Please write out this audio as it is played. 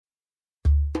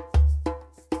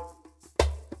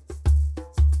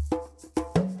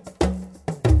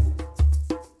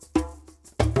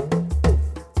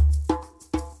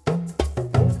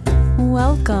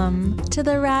Welcome to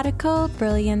the Radical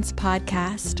Brilliance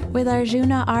Podcast with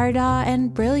Arjuna Arda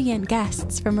and brilliant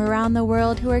guests from around the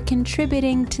world who are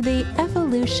contributing to the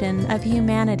evolution of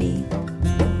humanity.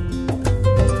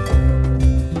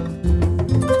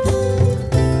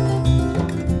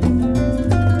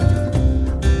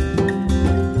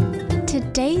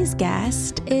 Today's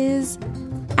guest is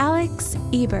Alex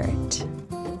Ebert,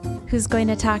 who's going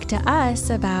to talk to us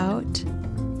about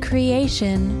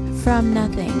creation from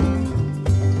nothing.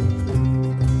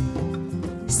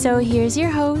 So here's your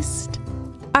host,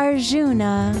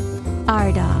 Arjuna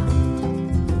Arda.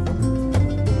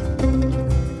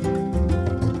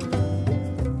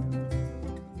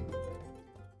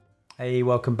 Hey,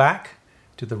 welcome back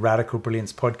to the Radical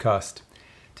Brilliance Podcast.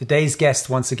 Today's guest,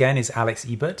 once again, is Alex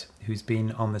Ebert, who's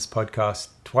been on this podcast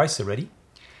twice already.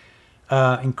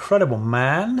 Incredible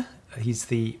man. He's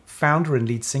the founder and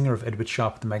lead singer of Ebert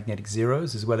and the Magnetic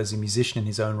Zeros, as well as a musician in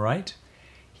his own right.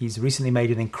 He's recently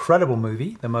made an incredible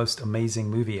movie, the most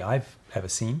amazing movie I've ever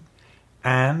seen.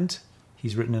 And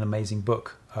he's written an amazing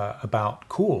book about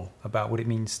what it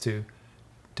means to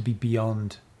be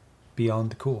beyond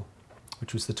the cool,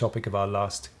 which was the topic of our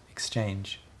last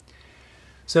exchange.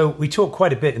 So we talk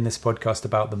quite a bit in this podcast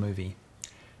about the movie.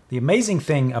 The amazing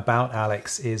thing about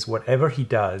Alex is whatever he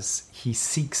does, he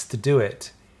seeks to do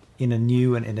it in a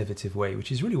new and innovative way,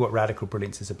 which is really what Radical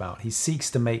Brilliance is about. He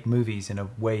seeks to make movies in a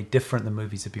way different than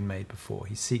movies have been made before.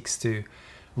 He seeks to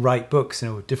write books in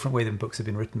a different way than books have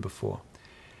been written before.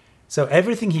 So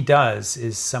everything he does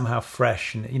is somehow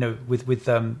fresh. And with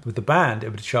the band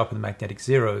Ebert and the Magnetic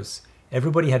Zeros,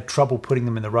 everybody had trouble putting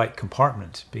them in the right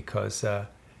compartment because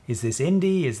is this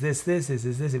indie? Is this? Is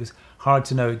this? It was hard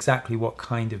to know exactly what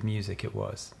kind of music it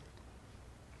was.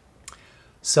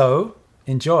 So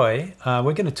enjoy.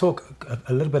 We're going to talk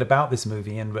a little bit about this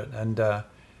movie, and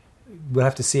we'll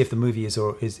have to see if the movie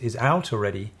is out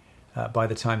already by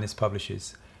the time this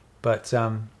publishes. But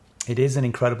it is an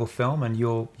incredible film, and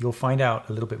you'll find out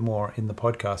a little bit more in the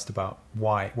podcast about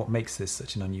what makes this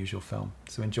such an unusual film.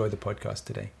 So enjoy the podcast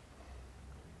today.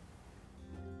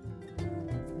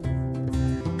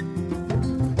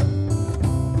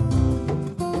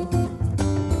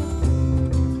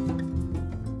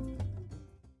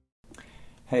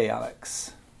 Hey,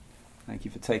 Alex. Thank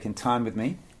you for taking time with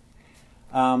me.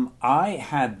 I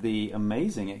had the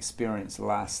amazing experience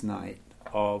last night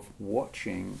of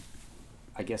watching,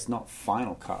 I guess not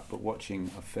Final Cut, but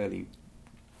watching a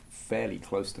fairly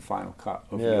close to Final Cut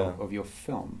of your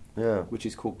film, which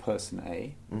is called Person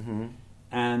A. Mm-hmm.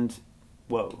 And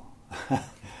whoa,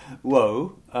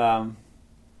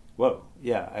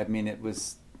 yeah. I mean, it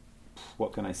was.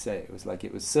 What can I say?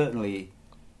 It was certainly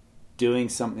doing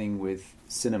something with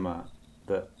cinema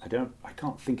that I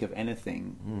can't think of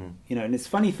anything, and it's a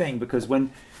funny thing because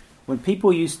when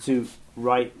people used to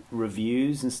write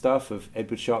reviews and stuff of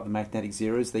Edward Sharpe, the Magnetic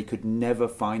Zeros, they could never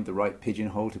find the right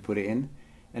pigeonhole to put it in,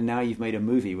 and now you've made a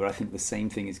movie where I think the same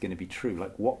ththing is going to be true.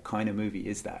 Like, what kind of movie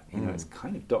is that? It's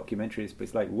kind of documentary, but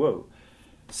it's like, whoa.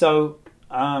 So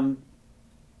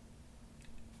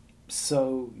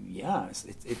yeah,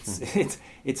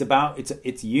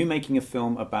 it's you making a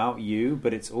film about you,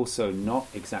 but it's also not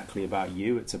exactly about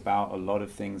you. It's about a lot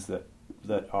of things that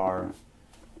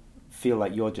feel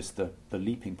like you're just the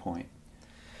leaping point.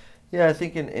 Yeah, I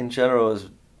think in general is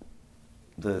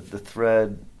the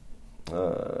thread,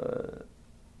 the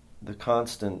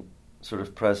constant sort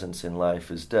of presence in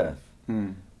life is death.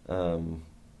 The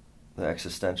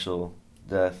existential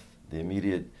death, the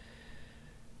immediate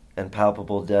and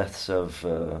palpable deaths of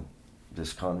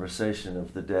this conversation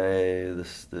of the day,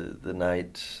 the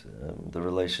night, the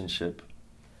relationship,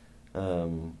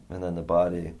 and then the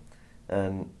body,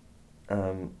 and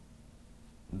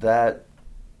that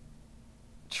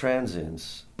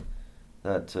transience,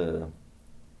 that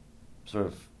sort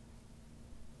of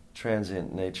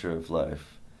transient nature of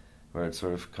life, where it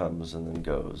sort of comes and then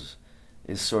goes,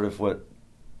 is sort of what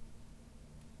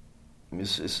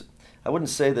is. I wouldn't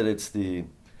say that it's the.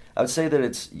 I would say that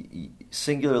it's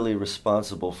singularly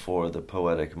responsible for the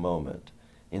poetic moment,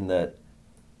 in that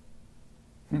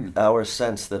our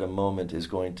sense that a moment is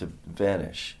going to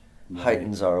vanish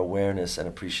heightens our awareness and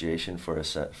appreciation for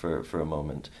a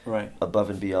moment, above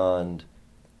and beyond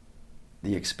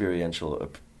the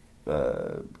experiential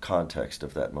context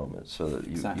of that moment. So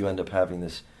that you end up having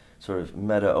this sort of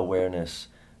meta-awareness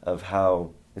of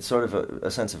how it's sort of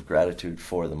a sense of gratitude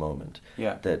for the moment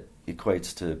that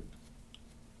equates to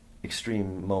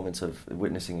extreme moments of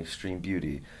witnessing extreme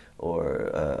beauty,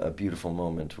 or a beautiful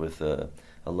moment with a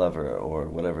lover, or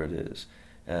whatever it is,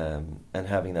 and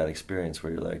having that experience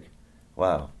where you're like,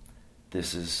 wow,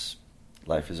 this is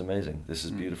life is amazing. This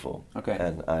is beautiful. Okay.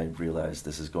 And I realize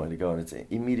this is going to go, and it's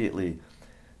immediately,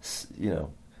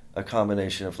 a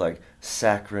combination of like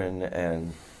saccharine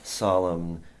and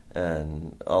solemn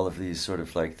and all of these sort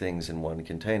of like things in one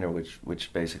container,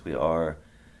 which basically are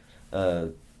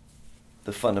the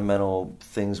fundamental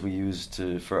things we use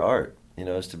for art,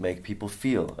 is to make people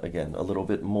feel, again, a little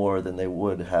bit more than they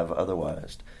would have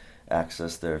otherwise,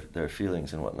 access their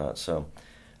feelings and whatnot. So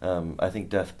I think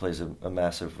death plays a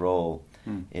massive role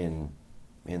in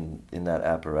that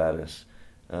apparatus.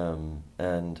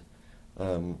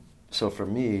 So for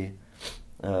me,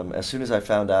 as soon as I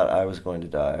found out I was going to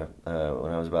die,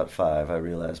 when I was about 5, I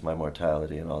realized my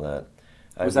mortality and all that.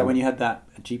 Was that when you had that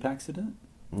Jeep accident?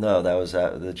 No, that was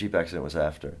the Jeep accident was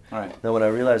after. All right. No, when I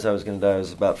realized I was going to die, I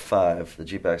was about 5. The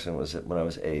Jeep accident was when I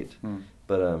was 8.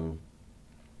 But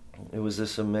it was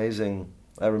this amazing.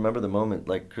 I remember the moment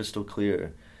like crystal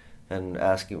clear, and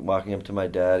walking up to my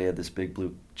dad. He had this big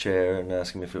blue chair, and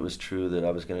asking him if it was true that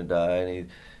I was going to die. And he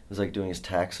was like doing his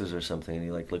taxes or something, and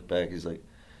he like looked back. He's like,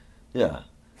 "Yeah."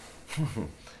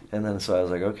 And then so I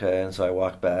was like, "Okay." And so I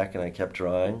walked back, and I kept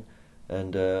drawing,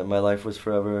 and my life was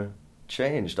forever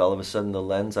changed. All of a sudden, the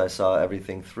lens I saw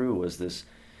everything through was this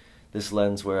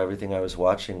lens where everything I was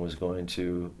watching was going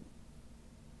to,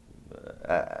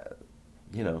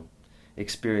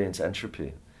 experience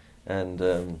entropy, and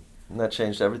that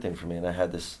changed everything for me. And I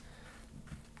had this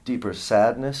deeper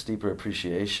sadness, deeper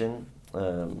appreciation,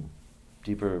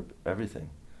 deeper everything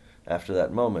after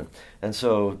that moment. And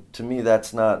so, to me,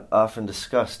 that's not often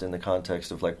discussed in the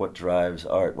context of like what drives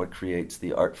art, what creates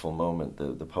the artful moment,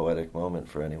 the poetic moment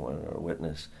for anyone or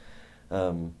witness.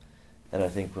 And I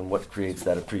think what creates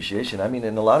that appreciation, I mean,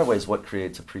 in a lot of ways, what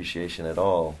creates appreciation at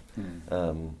all,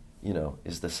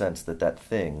 is the sense that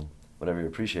thing, whatever you're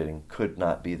appreciating, could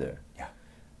not be there. Yeah.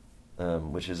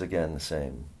 Which is, again, the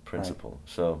same principle. Right.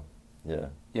 So, yeah.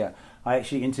 Yeah. I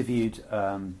actually interviewed,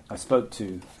 I spoke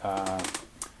to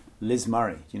Liz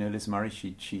Murray. Do you know Liz Murray?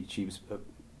 She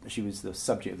was the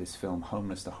subject of this film,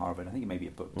 Homeless to Harvard. I think it may be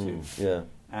a book too. Yeah.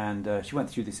 And she went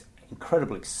through this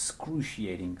incredible,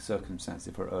 excruciating circumstance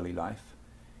of her early life,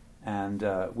 and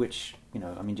which,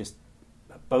 just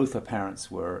both her parents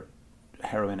were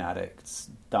heroin addicts,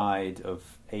 died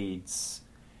of AIDS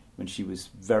when she was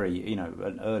very,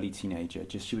 an early teenager.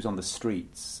 Just she was on the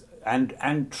streets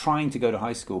and trying to go to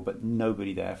high school, but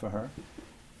nobody there for her.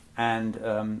 And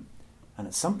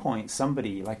at some point,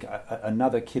 somebody, like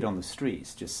another kid on the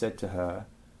streets, just said to her,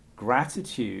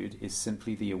 "Gratitude is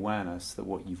simply the awareness that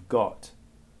what you've got,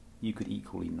 you could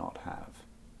equally not have."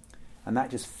 And that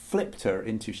just flipped her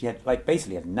into, she had,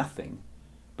 basically had nothing,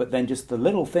 but then just the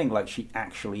little thing, she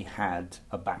actually had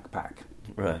a backpack.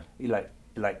 Right.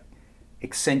 Like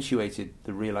accentuated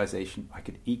the realization I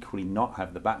could equally not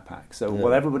have the backpack. So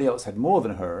while everybody else had more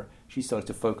than her, she started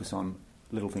to focus on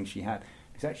little things she had.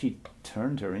 It's actually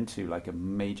turned her into a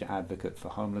major advocate for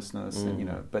homelessness,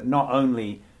 and but not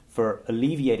only for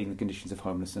alleviating the conditions of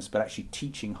homelessness, but actually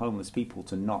teaching homeless people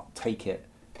to not take it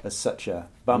as such a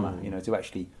bummer, to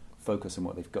actually focus on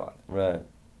what they've got. Right.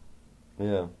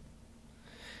 Yeah.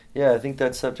 Yeah, I think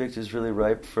that subject is really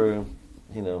ripe for,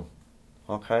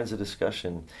 all kinds of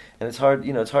discussion, and it's hard,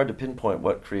 to pinpoint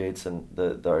what creates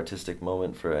the artistic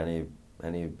moment for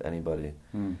anybody,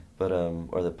 but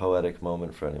or the poetic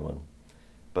moment for anyone.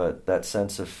 But that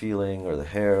sense of feeling, or the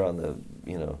hair on the,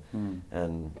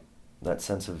 and that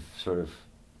sense of sort of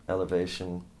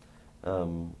elevation,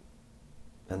 and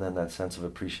then that sense of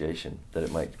appreciation that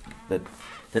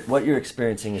that what you're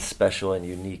experiencing is special and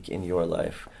unique in your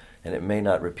life, and it may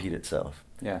not repeat itself.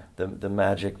 Yeah. The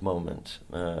magic moment,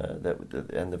 and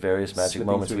the various magic Slipping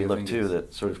moments through we your look fingers. to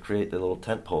that sort of create the little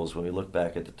tent poles when we look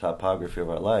back at the topography of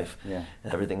our life, Yeah.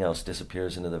 and everything else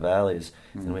disappears into the valleys,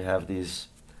 and we have these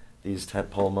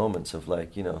tentpole moments of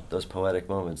those poetic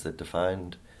moments that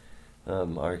defined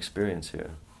our experience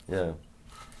here. Yeah.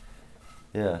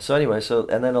 Yeah. So anyway,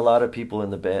 and then a lot of people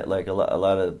in the band,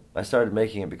 I started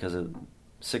making it because of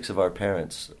 6 of our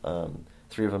parents.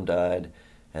 3 of them died,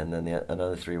 and then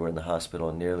another 3 were in the hospital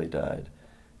and nearly died.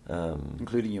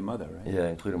 Including your mother, right? Yeah,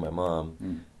 including my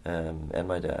mom and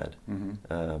my dad.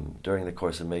 During the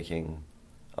course of making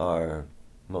our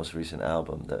most recent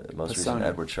album, the most recent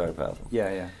Edward Sharpe album.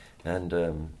 Yeah, yeah. And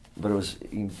but it was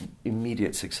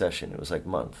immediate succession. It was like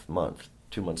month,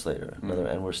 2 months later, another,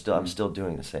 and I'm still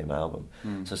doing the same album.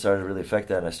 So I started to really affect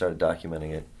that, and I started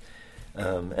documenting it.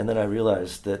 And then I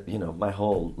realized that my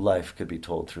whole life could be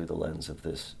told through the lens of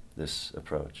this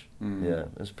approach. Yeah,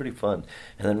 it was pretty fun,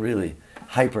 and then really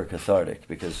hyper cathartic,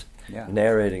 because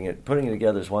narrating it, putting it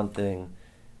together is one thing,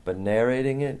 but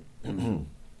narrating it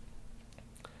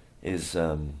is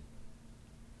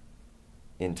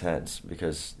intense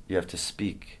because you have to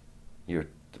speak your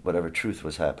whatever truth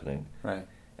was happening. Right.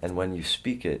 And when you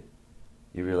speak it,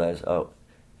 you realize, oh,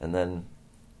 and then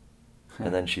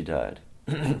she died.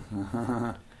 And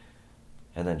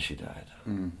then she died.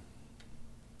 Mm.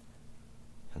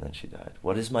 And then she died.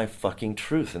 What is my fucking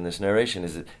truth in this narration?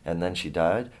 Is it, and then she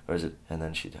died? Or is it, and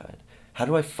then she died? How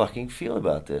do I fucking feel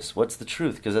about this? What's the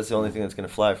truth? Because that's the only thing that's going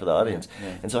to fly for the audience.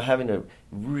 Yeah. And so having to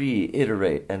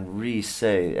reiterate and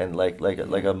re-say and like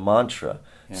a mantra,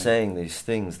 saying these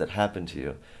things that happen to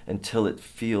you until it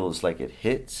feels like it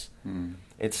hits,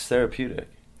 it's therapeutic.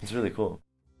 It's really cool.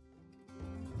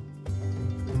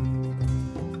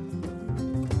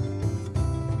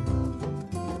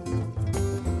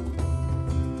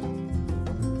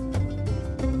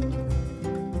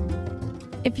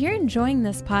 If you're enjoying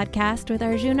this podcast with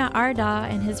Arjuna Ardagh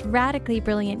and his radically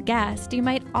brilliant guest, you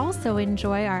might also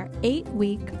enjoy our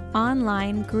 8-week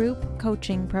online group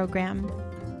coaching program.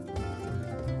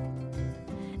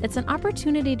 It's an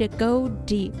opportunity to go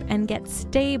deep and get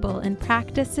stable in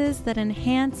practices that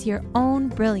enhance your own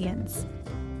brilliance.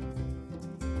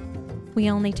 We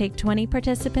only take 20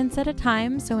 participants at a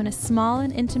time, so in a small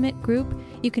and intimate group,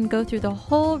 you can go through the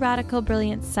whole Radical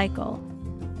Brilliance cycle.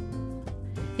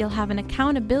 You'll have an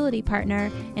accountability partner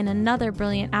in another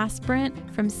brilliant aspirant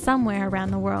from somewhere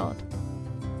around the world.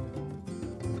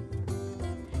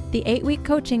 The 8-week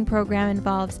coaching program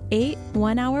involves 8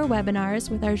 one-hour webinars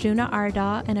with Arjuna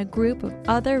Ardagh and a group of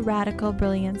other Radical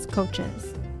Brilliance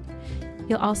coaches.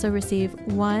 You'll also receive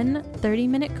 1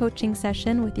 30-minute coaching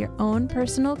session with your own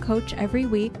personal coach every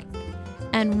week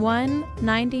and 1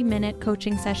 90-minute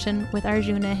coaching session with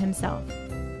Arjuna himself.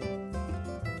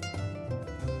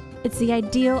 It's the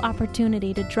ideal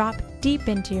opportunity to drop deep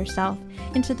into yourself,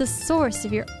 into the source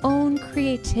of your own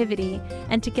creativity,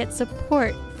 and to get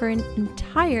support for an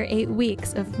entire 8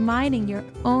 weeks of mining your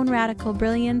own radical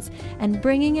brilliance and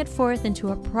bringing it forth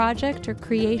into a project or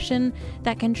creation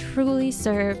that can truly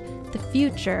serve the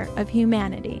future of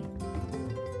humanity.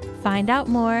 Find out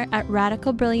more at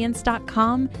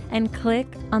radicalbrilliance.com and click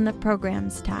on the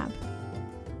Programs tab.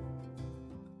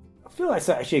 I feel like it's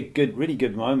actually a good, really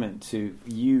good moment to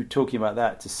you talking about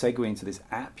that to segue into this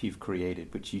app you've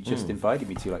created, which you just invited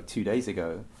me to like 2 days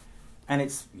ago, and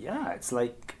it's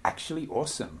like actually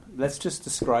awesome. Let's just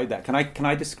describe that. Can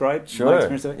I describe my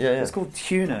experience of it? Yeah. It's called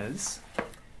Tuners.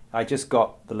 I just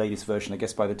got the latest version. I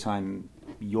guess by the time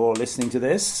you're listening to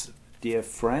this, dear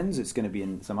friends, it's going to be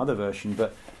in some other version.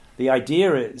 But the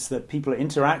idea is that people are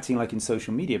interacting like in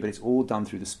social media, but it's all done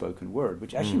through the spoken word,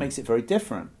 which actually makes it very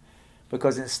different.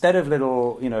 Because instead of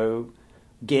little,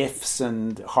 GIFs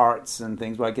and hearts and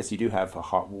things, well, I guess you do have a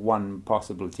heart, one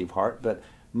possibility of heart, but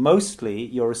mostly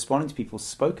you're responding to people's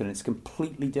spoken, and it's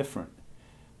completely different.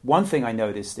 One thing I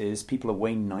noticed is people are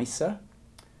way nicer.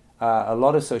 A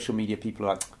lot of social media people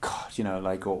are like,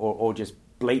 God, or just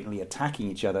blatantly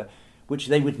attacking each other, which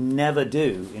they would never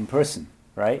do in person,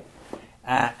 right?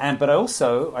 But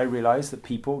I realized that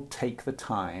people take the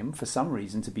time, for some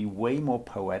reason, to be way more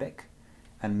poetic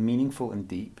and meaningful and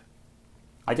deep.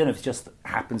 I don't know if it just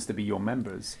happens to be your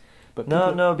members, but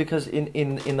no, because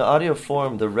in the audio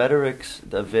form, the rhetorics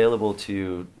available to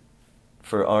you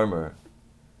for Armor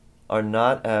are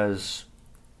not as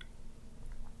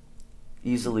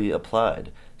easily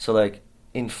applied. So, like,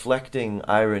 inflecting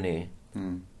irony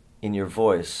in your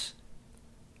voice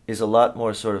is a lot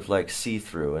more sort of like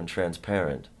see-through and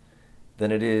transparent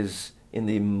than it is in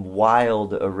the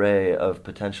wild array of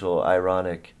potential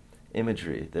ironic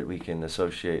imagery that we can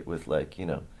associate with, like,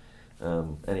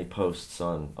 any posts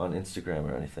on Instagram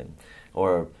or anything,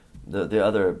 or the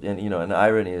other, and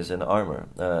irony is in Armor,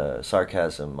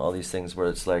 sarcasm, all these things where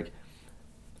it's like,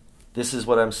 this is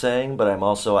what I'm saying, but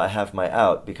I have my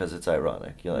out because it's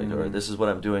ironic, or this is what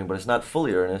I'm doing, but it's not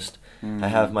fully earnest. I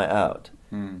have my out,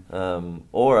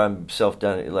 or I'm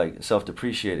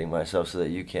self-depreciating myself so that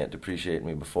you can't depreciate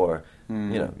me before.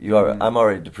 I'm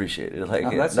already depreciated. Like,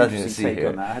 that's nothing to see take here.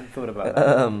 On that. I hadn't thought about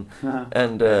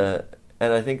that.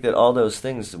 And I think that all those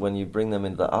things, when you bring them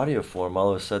into the audio form, all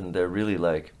of a sudden they're really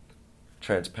like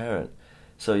transparent.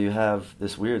 So you have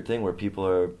this weird thing where people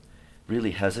are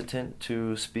really hesitant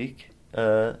to speak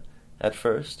at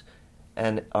first,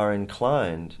 and are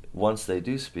inclined, once they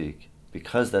do speak,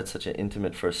 because that's such an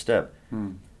intimate first step,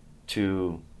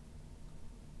 to,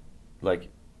 like,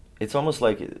 it's almost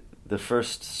like the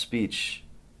first speech,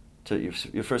 to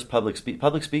your first public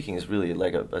speaking is really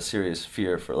like a serious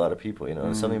fear for a lot of people,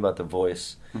 something about the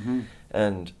voice.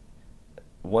 And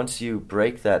once you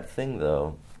break that thing,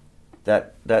 though,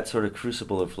 that sort of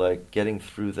crucible of, like, getting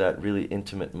through that really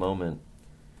intimate moment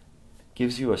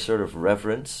gives you a sort of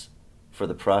reverence for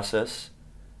the process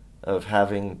of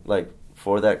having, like,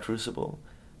 for that crucible.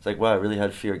 It's like, wow, I really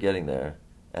had fear getting there,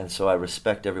 and so I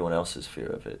respect everyone else's fear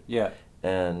of it. Yeah.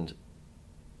 And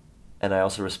I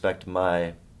also respect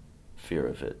my fear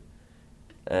of it,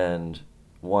 and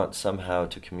want somehow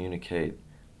to communicate.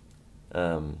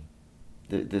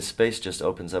 This space just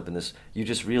opens up in this. You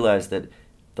just realize that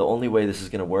the only way this is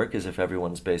going to work is if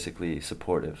everyone's basically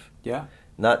supportive. Yeah.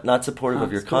 Not supportive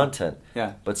of your content,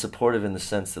 yeah, but supportive in the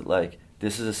sense that, like,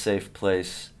 this is a safe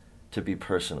place to be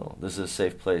personal. This is a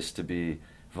safe place to be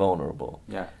vulnerable.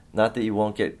 Yeah. Not that you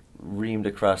won't get reamed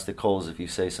across the coals if you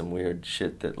say some weird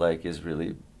shit that, like, is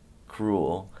really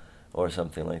cruel or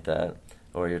something like that,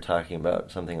 or you're talking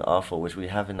about something awful, which we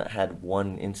haven't had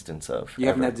one instance of. You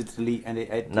haven't had to delete any?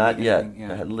 Not yet. Anything,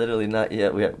 yeah. Literally not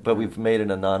yet. But we've made an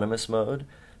anonymous mode,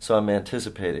 so I'm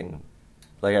anticipating.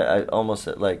 Like, I almost,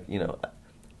 like, you know,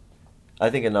 I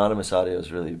think anonymous audio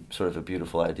is really sort of a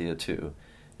beautiful idea too.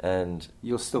 And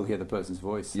you'll still hear the person's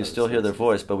voice. You still hear their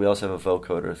voice, but we also have a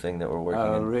vocoder thing that we're working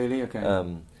on. Oh, really? Okay.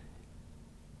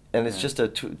 And it's just a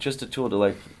tool to,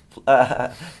 like,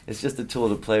 it's just a tool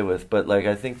to play with. But, like,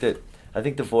 I think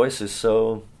the voice is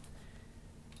so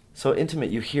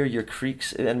intimate. You hear your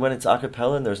creaks, and when it's a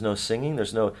cappella and there's no singing,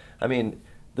 I mean,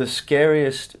 the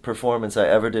scariest performance I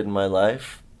ever did in my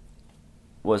life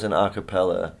was an a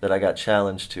cappella that I got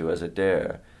challenged to as a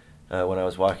dare when I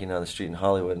was walking down the street in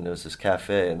Hollywood, and there was this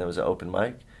cafe, and there was an open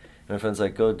mic. And my friend's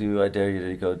like, I dare you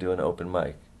to go do an open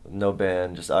mic. No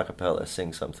band, just a cappella,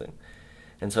 sing something.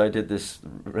 And so I did this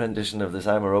rendition of this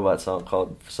I'm a Robot song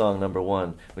called Song Number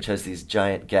 1, which has these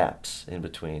giant gaps in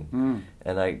between. Mm.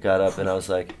 And I got up and I was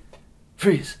like,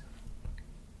 freeze!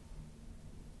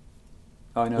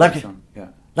 Oh, I know like that song. Yeah.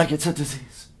 Like it's a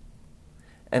disease.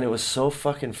 And it was so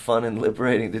fucking fun and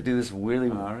liberating to do this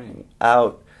really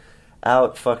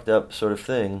out fucked up sort of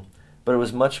thing. But it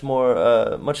was much more,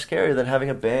 much scarier than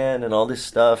having a band and all this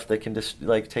stuff that can just,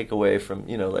 like, take away from,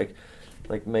 you know, like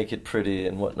make it pretty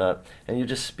and whatnot. And you're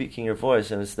just speaking your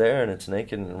voice, and it's there, and it's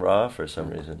naked and raw for some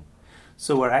reason.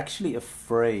 So we're actually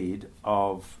afraid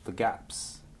of the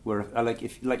gaps. We're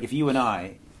if you and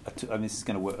I mean, this is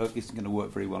going to work. This is going to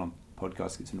work very well on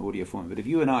podcasts. It's an audio form. But if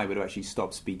you and I were to actually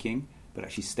stop speaking, but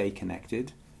actually stay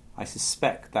connected, I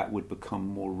suspect that would become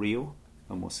more real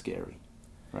and more scary,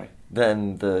 right?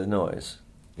 Than the noise.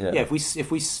 Yeah. Yeah.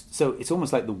 If we so it's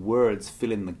almost like the words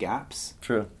fill in the gaps.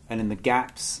 True. And in the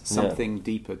gaps, something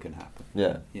deeper can happen.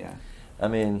 Yeah. Yeah. I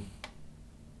mean,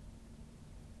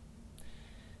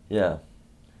 yeah.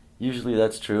 Usually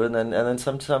that's true, and then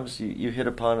sometimes you hit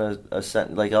upon a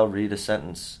sentence. Like, I'll read a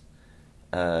sentence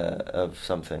of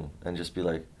something and just be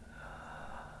like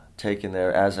taken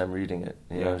there as I'm reading it.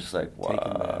 You know, just like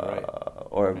wow,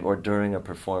 there, right. or during a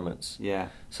performance. Yeah.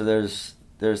 So there's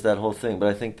that whole thing, but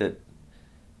I think that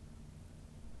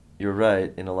you're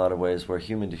right in a lot of ways, where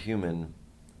human to human,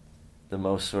 the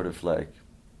most sort of, like,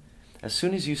 as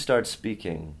soon as you start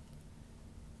speaking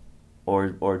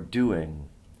or doing,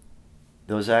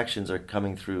 those actions are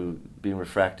coming through, being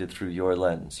refracted through your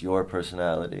lens, your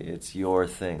personality. It's your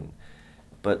thing.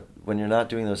 But when you're not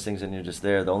doing those things and you're just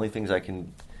there, the only things I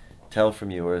can tell from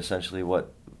you are essentially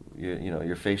what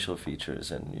your facial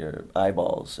features and your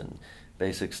eyeballs and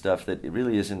basic stuff that it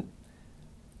really isn't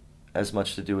as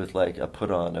much to do with, like, a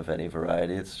put-on of any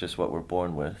variety. It's just what we're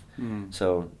born with. Mm.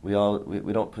 So we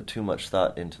don't put too much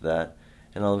thought into that,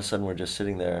 and all of a sudden we're just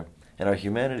sitting there, and our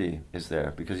humanity is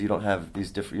there because you don't have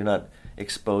these you're not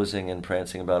exposing and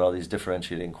prancing about all these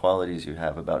differentiating qualities you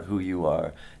have about who you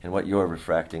are and what your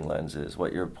refracting lens is,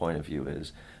 what your point of view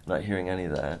is. I'm not hearing any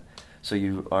of that. So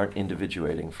you aren't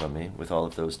individuating from me with all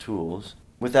of those tools.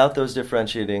 Without those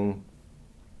differentiating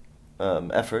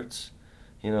efforts,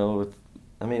 I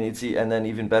mean, and then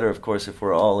even better, of course, if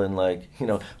we're all in, like,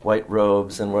 white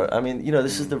robes, and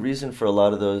this is the reason for a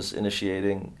lot of those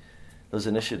initiations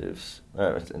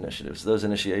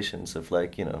of,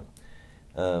 like,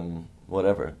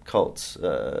 whatever, cults,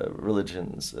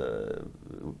 religions,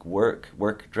 work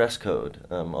dress code,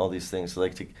 all these things,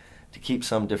 like, to keep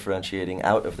some differentiating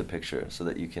out of the picture so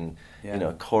that you can,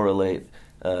 correlate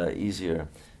easier,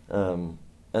 and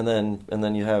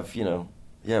then you have,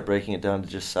 breaking it down to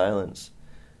just silence.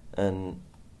 And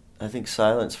I think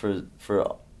silence for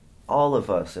all of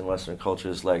us in Western culture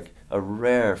is like a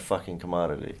rare fucking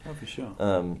commodity. Oh, for sure.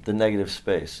 The negative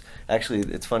space. Actually,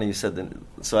 it's funny you said that.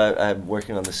 So I'm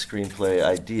working on this screenplay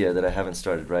idea that I haven't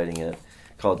started writing yet,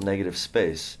 called Negative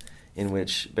Space, in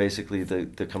which basically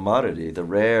the commodity, the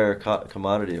rare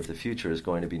commodity of the future is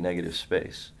going to be negative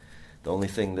space. the only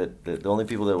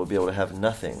people that will be able to have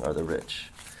nothing are the rich.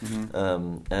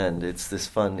 And it's this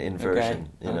fun inversion.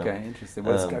 Okay, interesting.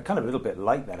 Well, it's kind of a little bit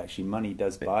like that, actually. Money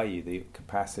does buy you the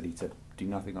capacity to do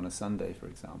nothing on a Sunday, for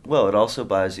example. Well, it also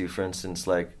buys you, for instance,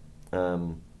 like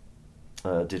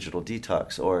digital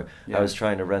detox. Or I was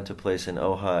trying to rent a place in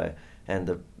Ojai,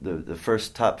 and the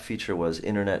first top feature was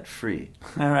internet free.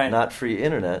 All right. Not free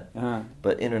internet,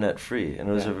 but internet free. And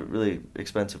it was a really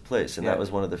expensive place, and that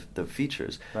was one of the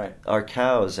features. Right. Our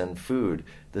cows and food,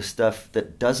 the stuff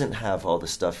that doesn't have all the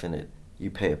stuff in it,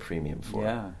 you pay a premium for.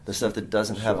 Yeah. The stuff that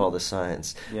doesn't have all the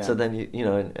science. Yeah. So then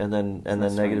and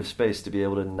then negative space to be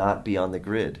able to not be on the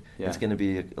grid. Yeah. It's going to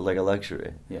be like a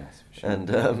luxury. Yes, for sure.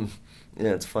 And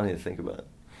it's funny to think about.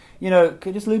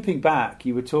 Just looping back,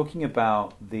 you were talking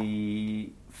about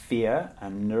the fear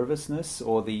and nervousness,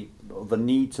 or the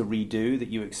need to redo that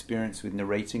you experience with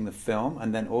narrating the film,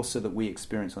 and then also that we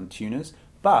experience on Tuners.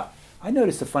 But I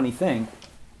noticed a funny thing.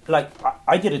 Like,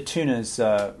 I did a Tuners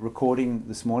recording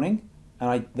this morning,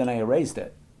 and then I erased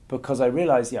it because I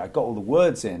realized, I got all the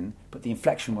words in, but the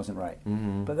inflection wasn't right.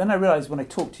 Mm-hmm. But then I realized when I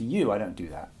talk to you, I don't do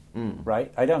that.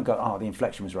 Right? I don't go, the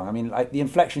inflection was wrong. I mean, the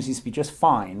inflection seems to be just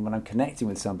fine when I'm connecting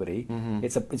with somebody. Mm-hmm.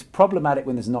 It's problematic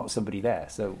when there's not somebody there.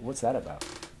 So what's that about?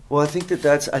 Well, I think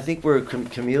I think we're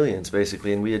chameleons,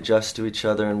 basically, and we adjust to each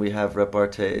other, and we have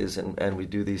repartees, and we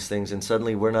do these things, and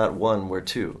suddenly we're not one, we're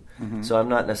two. Mm-hmm. So I'm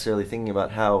not necessarily thinking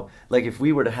about how, like, if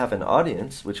we were to have an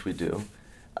audience, which we do,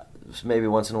 maybe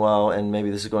once in a while, and maybe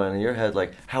this is going on in your head,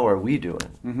 like, how are we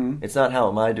doing? Mm-hmm. It's not how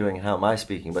am I doing and how am I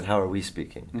speaking, but how are we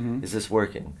speaking? Mm-hmm. Is this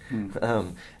working? Mm-hmm.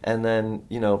 And then,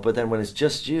 but then when it's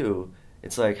just you,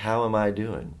 it's like, how am I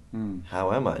doing? Mm.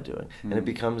 How am I doing? Mm. And it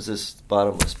becomes this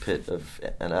bottomless pit of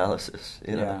analysis.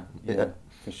 Yeah,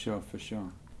 for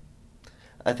sure.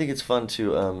 I think it's fun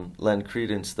to lend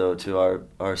credence, though, to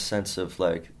our sense of,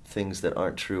 like, things that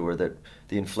aren't true, or that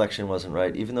the inflection wasn't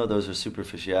right, even though those are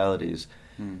superficialities.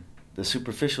 Mm. The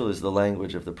superficial is the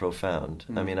language of the profound.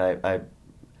 Mm. I mean, I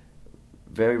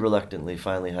very reluctantly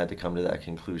finally had to come to that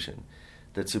conclusion,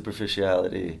 that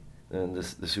superficiality and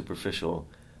the superficial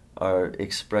are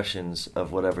expressions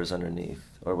of whatever's underneath,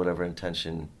 or whatever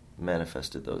intention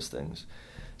manifested those things.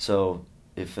 So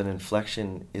if an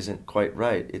inflection isn't quite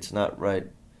right, it's not right,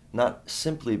 not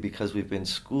simply because we've been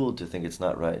schooled to think it's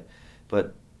not right,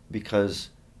 but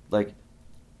because, like,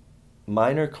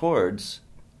 minor chords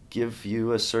give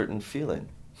you a certain feeling.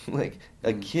 Like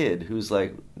a kid who's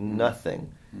like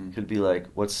nothing could be like,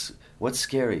 what's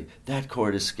scary? That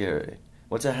chord is scary.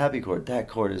 What's a happy chord? That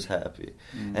chord is happy.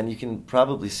 And you can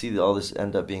probably see all this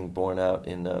end up being borne out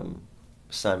in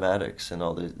cymatics and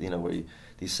all the, where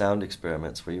these sound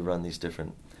experiments where you run these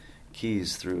different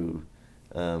keys through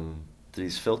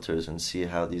these filters and see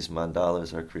how these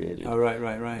mandalas are created. Oh, right.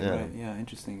 Yeah,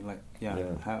 interesting. Like,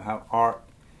 how art,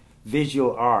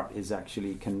 visual art, is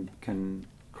actually can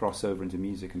cross over into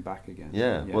music and back again.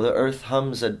 Yeah. Well, the earth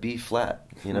hums at B flat,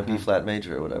 B flat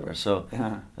major or whatever. So,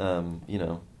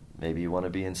 maybe you want to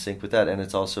be in sync with that. And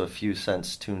it's also a few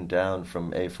cents tuned down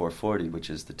from A440, which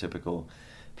is the typical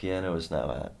piano is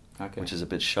now at, which is a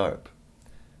bit sharp.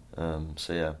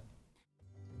 So, yeah.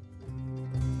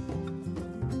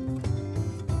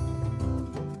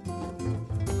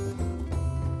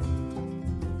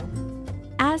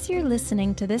 As you're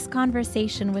listening to this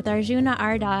conversation with Arjuna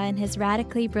Ardha and his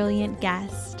radically brilliant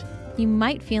guest, you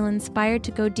might feel inspired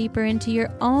to go deeper into your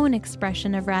own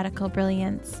expression of radical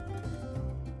brilliance.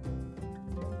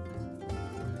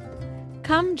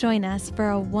 Come join us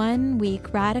for a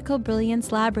 1-week Radical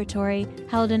Brilliance Laboratory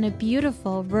held in a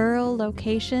beautiful rural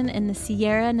location in the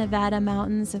Sierra Nevada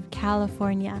mountains of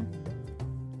California.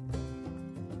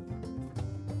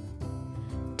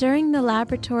 During the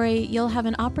laboratory, you'll have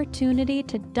an opportunity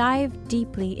to dive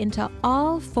deeply into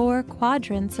all 4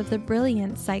 quadrants of the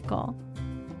brilliance cycle.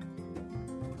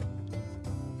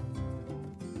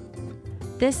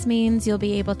 This means you'll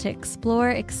be able to explore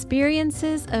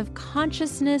experiences of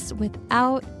consciousness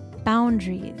without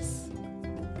boundaries.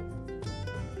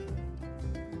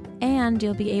 And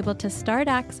you'll be able to start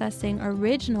accessing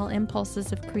original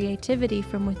impulses of creativity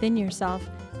from within yourself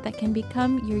that can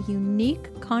become your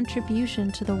unique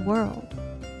contribution to the world.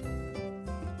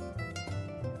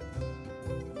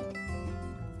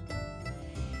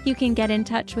 You can get in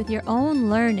touch with your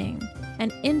own learning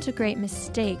and integrate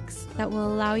mistakes that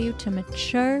will allow you to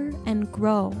mature and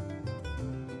grow.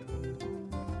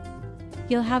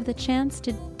 You'll have the chance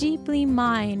to deeply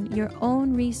mine your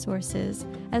own resources,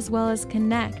 as well as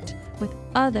connect with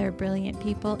other brilliant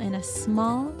people in a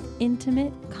small,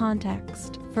 intimate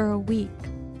context for a week.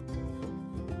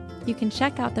 You can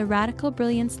check out the Radical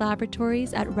Brilliance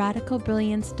Laboratories at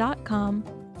radicalbrilliance.com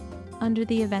under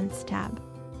the Events tab.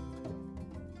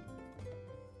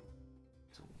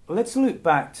 Let's look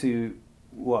back to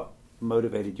what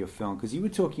motivated your film, because you were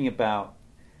talking about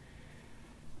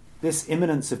this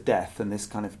imminence of death and this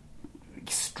kind of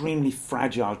extremely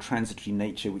fragile, transitory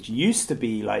nature, which used to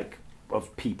be like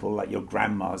of people like your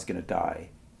grandma's going to die.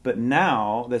 But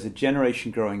now there's a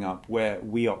generation growing up where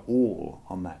we are all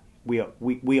on that. We are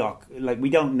like, we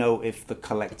don't know if the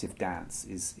collective dance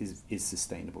is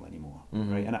sustainable anymore,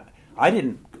 right? And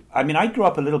I grew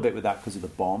up a little bit with that because of the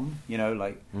bomb,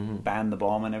 like ban the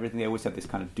bomb and everything. They always have this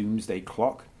kind of doomsday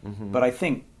clock. But I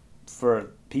think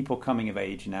for people coming of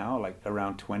age now, like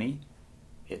around 20,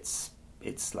 it's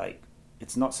like,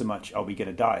 it's not so much are we going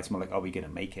to die, it's more like are we going to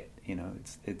make it?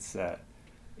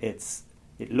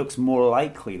 It looks more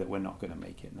likely that we're not going to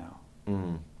make it now.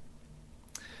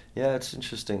 Yeah, it's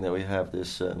interesting that we have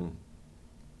this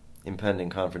impending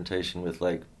confrontation with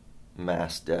like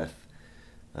mass death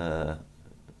via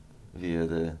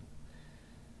the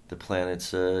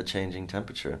planet's changing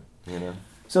temperature.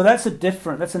 So that's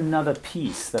another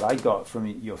piece that I got from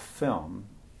your film.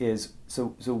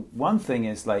 So one thing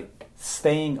is like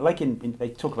staying, like they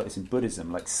talk about this in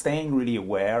Buddhism, like staying really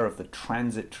aware of the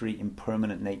transitory,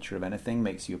 impermanent nature of anything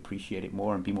makes you appreciate it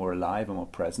more and be more alive and more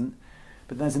present.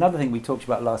 But there's another thing we talked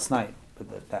about last night,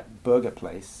 that burger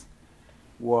place,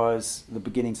 was the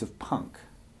beginnings of punk,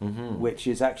 which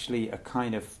is actually a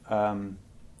kind of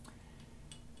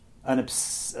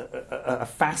a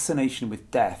fascination with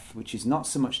death, which is not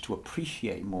so much to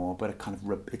appreciate more, but a kind of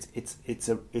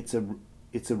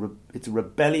it's a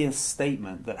rebellious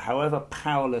statement that however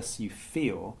powerless you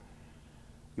feel,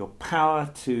 your power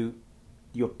to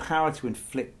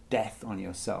inflict death on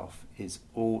yourself is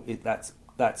all. That's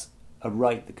a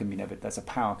right that can be never. That's a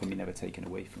power can be never taken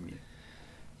away from you.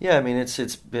 Yeah, I mean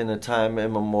it's been a time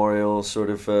immemorial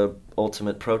sort of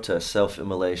ultimate protest,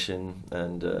 self-immolation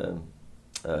and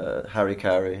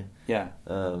harikari. Yeah.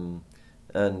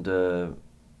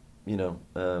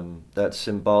 That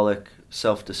symbolic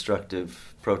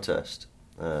self-destructive protest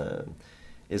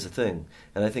is a thing,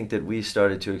 and I think that we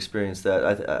started to experience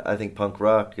that. I think punk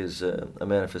rock is a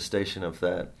manifestation of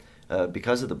that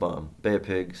because of the bomb, Bay of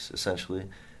Pigs, essentially.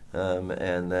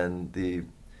 And then the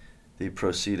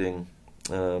proceeding,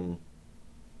 bomb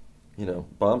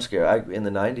scare. In the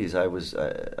 90s,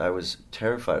 I was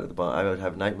terrified of the bomb. I would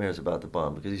have nightmares about the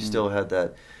bomb because you still had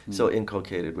that so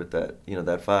inculcated with that,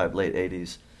 that vibe, late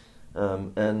 80s.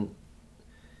 And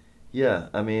yeah,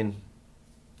 I mean,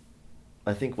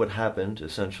 I think what happened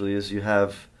essentially is you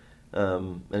have,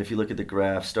 and if you look at the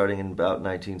graph, starting in about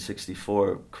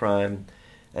 1964, crime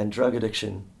and drug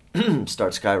addiction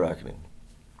start skyrocketing.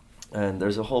 And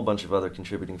there's a whole bunch of other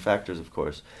contributing factors, of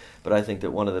course. But I think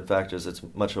that one of the factors that's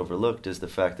much overlooked is the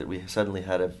fact that we suddenly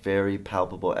had a very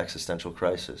palpable existential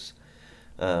crisis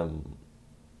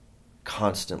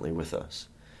constantly with us.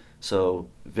 So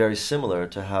very similar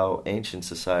to how ancient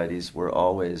societies were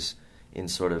always in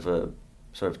sort of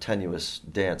tenuous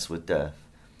dance with death.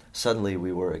 Suddenly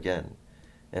we were again.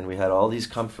 And we had all these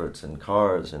comforts and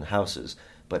cars and houses,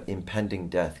 but impending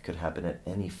death could happen at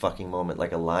any fucking moment,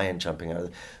 like a lion jumping out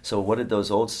of So what did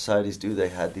those old societies do? They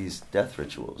had these death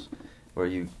rituals where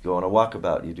you go on a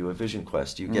walkabout, you do a vision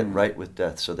quest, you get right with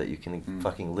death so that you can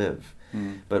fucking live.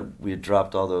 But we had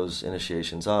dropped all those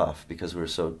initiations off because we were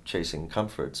so chasing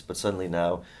comforts. But suddenly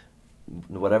now,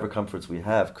 whatever comforts we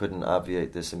have couldn't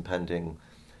obviate this impending,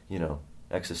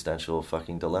 existential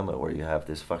fucking dilemma where you have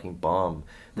this fucking bomb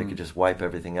that could just wipe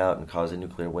everything out and cause a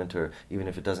nuclear winter, even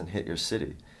if it doesn't hit your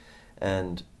city.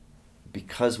 And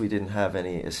because we didn't have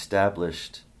any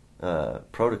established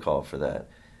protocol for that,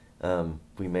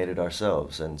 we made it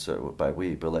ourselves. And so by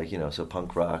we, but so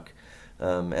punk rock,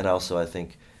 and also I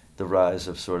think the rise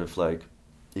of sort of like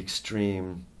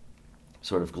extreme,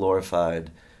 sort of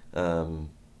glorified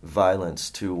violence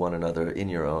to one another in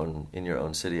your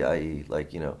own city, i.e.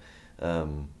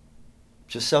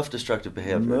 just self-destructive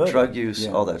behavior, murder, drug use,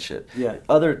 all that shit. Yeah.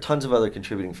 Tons of other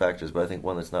contributing factors, but I think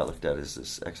one that's not looked at is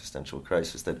this existential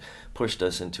crisis that pushed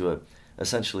us into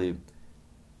essentially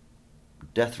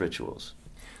death rituals.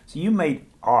 So you made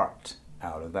art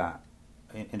out of that.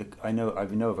 I know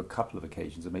of a couple of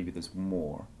occasions, or maybe there's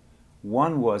more.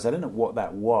 One was, I don't know what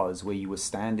that was, where you were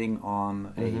standing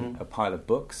on a pile of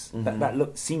books.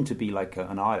 That seemed to be like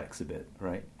an art exhibit,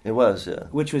 right? It was, yeah.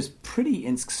 Which was pretty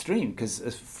extreme, because,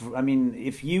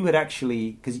 if you had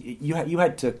actually... Because you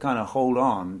had to kind of hold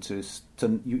on to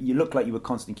you looked like you were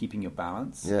constantly keeping your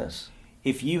balance. Yes.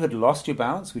 If you had lost your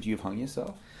balance, would you have hung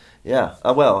yourself? Yeah.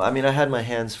 I had my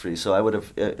hands free, so I would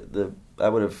have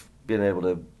been able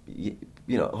to...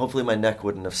 hopefully my neck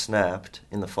wouldn't have snapped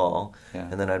in the fall,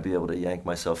 and then I'd be able to yank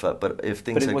myself up. But if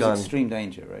things had gone... But it was extreme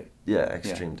danger, right? Yeah,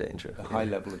 extreme danger. A high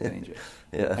level of danger.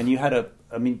 Yeah. And you had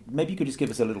maybe you could just give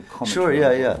us a little commentary.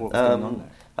 Sure, yeah. What was going on there.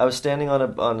 I was standing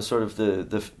on sort of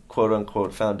the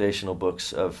quote-unquote foundational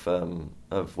books of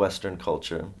Western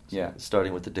culture,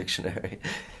 starting with the dictionary,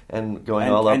 and going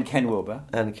all up... And Ken Wilber.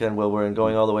 And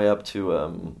going all the way up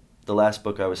to... the last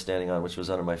book I was standing on, which was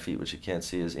under my feet, which you can't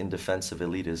see, is In Defense of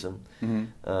Elitism.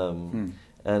 Mm-hmm.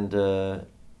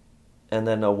 And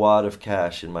then a wad of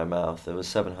cash in my mouth. It was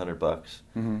 $700.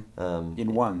 Mm-hmm.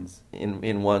 In ones?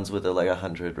 In ones with like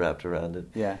 100 wrapped around it.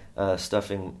 Yeah.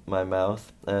 Stuffing my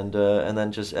mouth, and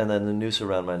then the noose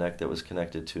around my neck that was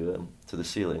connected to the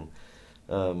ceiling,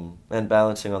 and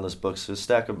balancing on those books. So a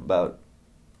stack of about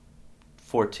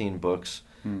 14 books.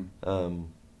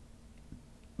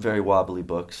 Very wobbly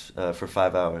books for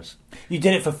 5 hours. You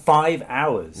did it for 5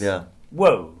 hours? Yeah.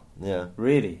 Whoa. Yeah.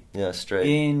 Really? Yeah, straight.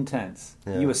 Intense.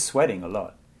 Yeah. You were sweating a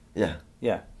lot. Yeah.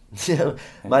 Yeah. Yeah.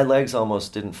 My legs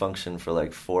almost didn't function for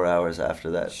like 4 hours after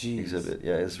that exhibit.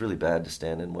 Yeah, it's really bad to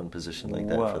stand in one position like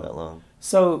that for that long.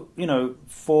 So,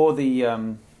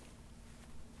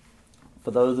 for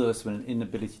those of us with an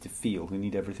inability to feel, who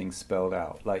need everything spelled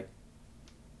out, like,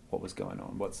 what was going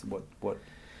on? What?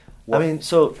 I mean,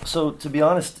 so to be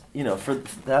honest, for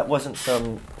that wasn't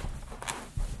some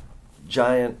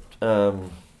giant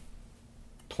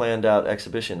planned out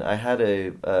exhibition. I had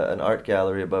an art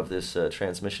gallery above this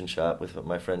transmission shop with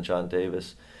my friend John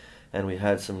Davis, and we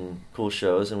had some cool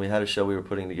shows, and we had a show we were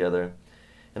putting together,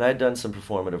 and I had done some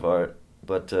performative art,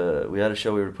 but we had a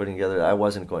show we were putting together that I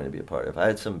wasn't going to be a part of. I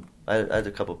had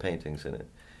a couple paintings in it,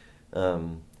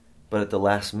 but at the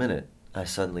last minute, I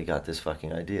suddenly got this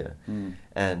fucking idea.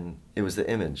 And it was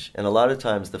the image. And a lot of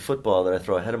times the football that I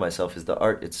throw ahead of myself is the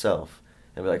art itself.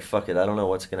 And be like, fuck it, I don't know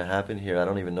what's going to happen here. I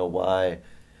don't even know why.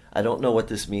 I don't know what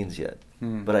this means yet.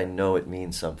 But I know it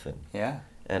means something. Yeah.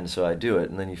 And so I do it,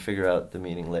 and then you figure out the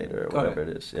meaning later or whatever it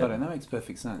is. Yeah. Got it. That makes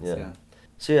perfect sense, yeah.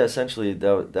 So yeah, essentially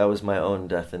that was my own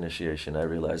death initiation, I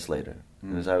realized later.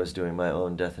 As I was doing my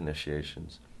own death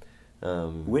initiations.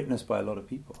 Witnessed by a lot of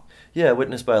people. Yeah,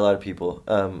 witnessed by a lot of people,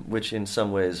 which in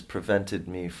some ways prevented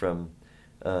me from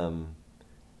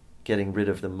getting rid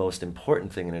of the most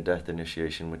important thing in a death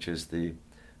initiation, which is the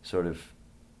sort of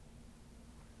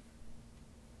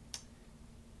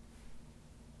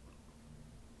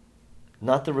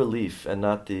not the relief and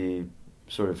not the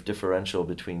sort of differential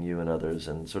between you and others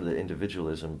and sort of the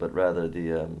individualism, but rather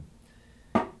the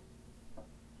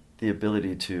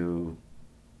ability to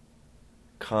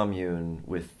commune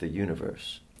with the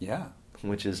universe. Yeah.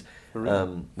 Which is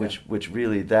which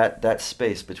really that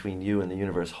space between you and the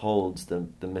universe holds the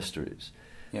mysteries.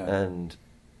 Yeah.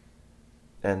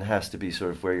 And has to be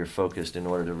sort of where you're focused in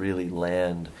order to really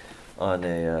land on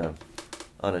a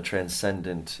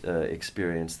transcendent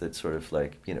experience that sort of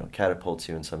like, catapults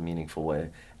you in some meaningful way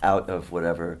out of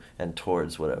whatever and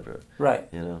towards whatever. Right.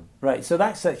 Right. So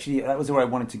that was where I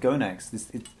wanted to go next.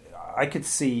 I could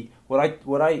see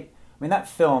that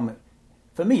film,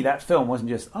 for me, that film wasn't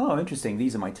just, oh, interesting,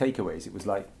 these are my takeaways. It was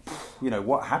like,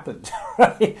 what happened?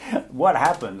 Right? What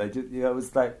happened? It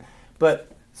was like,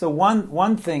 but so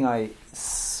one thing I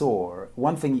saw,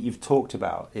 one thing that you've talked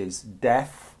about is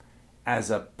death as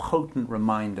a potent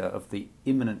reminder of the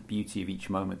imminent beauty of each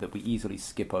moment that we easily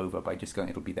skip over by just going,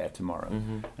 it'll be there tomorrow.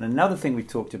 Mm-hmm. And another thing we've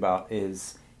talked about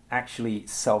is actually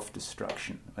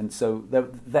self-destruction. And so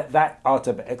that art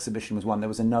exhibition was one. There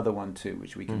was another one too,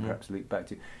 which we can perhaps loop back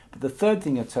to. But the third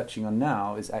thing you're touching on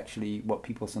now is actually what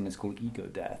people sometimes call ego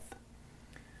death,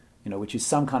 which is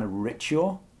some kind of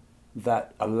ritual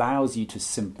that allows you to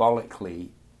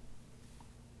symbolically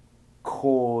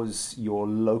cause your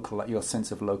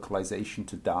sense of localization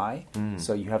to die,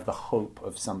 so you have the hope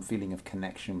of some feeling of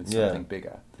connection with something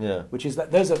bigger. Yeah, which is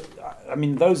that those are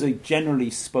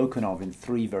generally spoken of in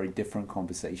three very different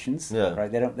conversations. Yeah,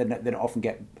 right. They don't often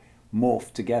get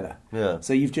morphed together. Yeah.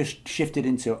 So you've just shifted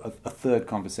into a third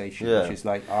conversation, which is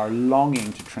like our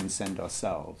longing to transcend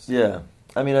ourselves. Yeah,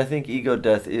 I think ego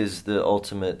death is the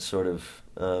ultimate sort of.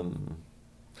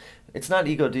 It's not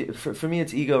ego. For me,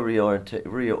 it's ego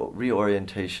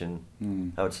reorientation.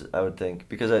 I would think,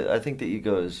 because I think the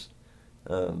ego is,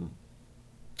 I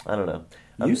don't know,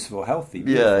 useful, healthy.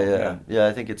 Yeah.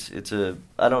 I think it's a.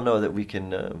 I don't know that we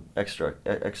can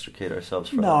extricate ourselves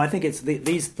from. No, I think it's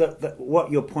what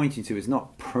you're pointing to is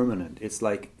not permanent. It's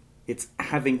like it's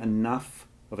having enough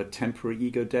of a temporary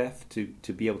ego death to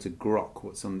be able to grok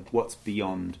what's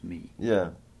beyond me. Yeah.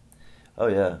 Oh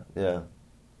yeah. Yeah.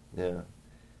 Yeah.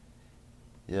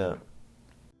 Yeah.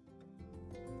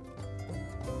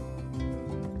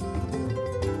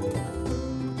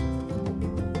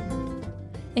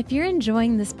 If you're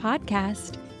enjoying this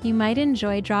podcast, you might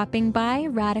enjoy dropping by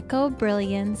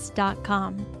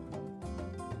radicalbrilliance.com.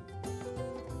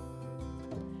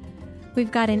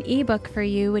 We've got an ebook for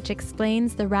you which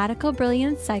explains the radical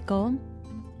brilliance cycle,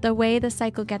 the way the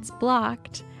cycle gets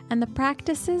blocked, and the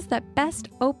practices that best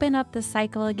open up the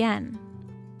cycle again.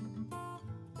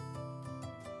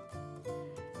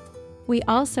 We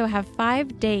also have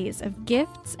 5 days of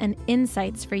gifts and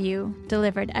insights for you,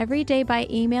 delivered every day by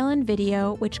email and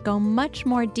video, which go much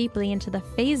more deeply into the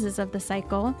phases of the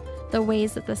cycle, the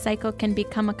ways that the cycle can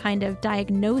become a kind of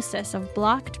diagnosis of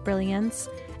blocked brilliance,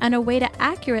 and a way to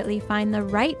accurately find the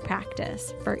right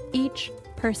practice for each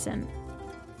person.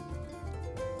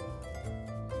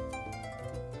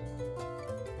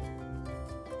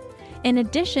 In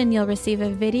addition, you'll receive a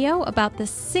video about the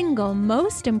single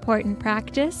most important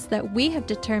practice that we have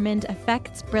determined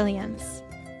affects brilliance,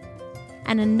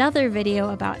 and another video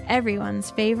about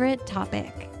everyone's favorite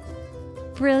topic,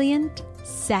 brilliant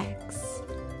sex.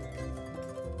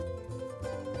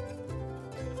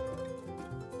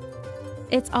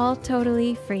 It's all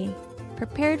totally free,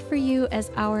 prepared for you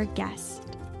as our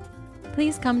guest.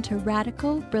 Please come to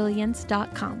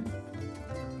radicalbrilliance.com.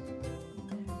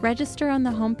 Register on the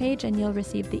homepage and you'll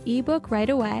receive the ebook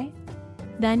right away.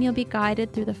 Then you'll be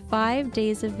guided through the 5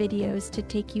 days of videos to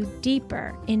take you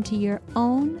deeper into your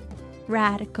own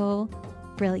radical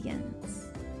brilliance.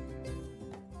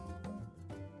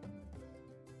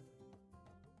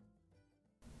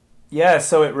 Yeah,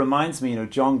 so it reminds me,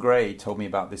 John Gray told me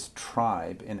about this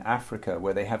tribe in Africa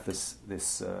where they have this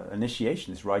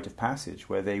initiation, this rite of passage,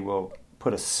 where they will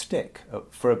put a stick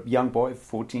for a young boy,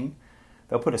 14.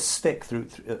 They'll put a stick through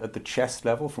at the chest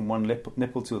level from one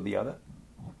nipple to the other.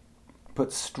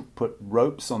 Put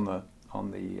ropes on the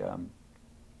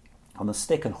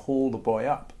stick and haul the boy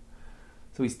up.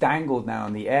 So he's dangled now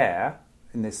in the air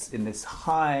in this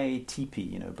high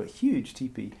teepee, but huge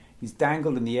teepee. He's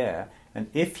dangled in the air, and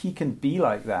if he can be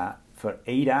like that for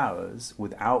 8 hours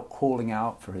without calling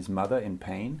out for his mother in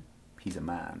pain, he's a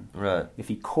man. Right. If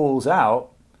he calls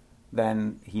out,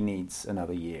 then he needs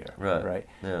another year, right?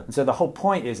 Yeah. And so the whole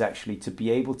point is actually to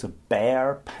be able to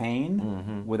bear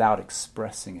pain without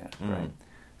expressing it, right?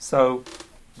 So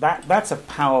that's a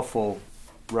powerful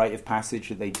rite of passage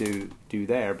that they do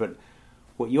there. But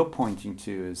what you're pointing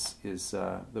to is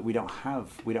that we don't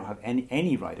have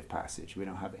any rite of passage. We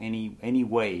don't have any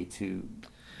way to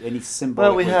any symbol.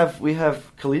 Well, we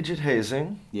have collegiate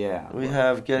hazing. Yeah. We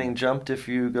have getting jumped if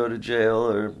you go to jail,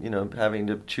 or having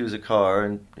to choose a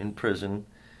car in prison,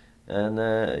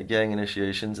 and gang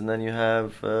initiations, and then you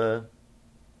have. What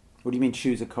do you mean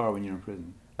choose a car when you're in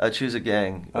prison? Choose a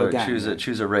gang, or gang,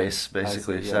 choose a race,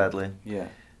 basically. Sadly. Yeah.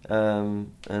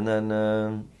 And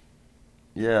then.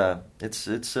 It's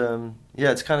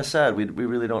kind of sad. We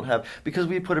really don't have, because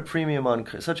we put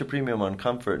such a premium on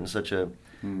comfort, and such a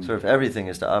sort of everything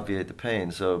is to obviate the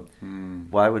pain. So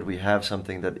why would we have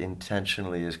something that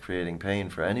intentionally is creating pain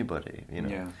for anybody?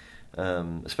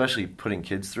 Especially putting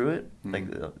kids through it. Like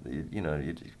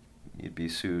you'd be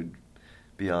sued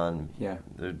beyond. Yeah.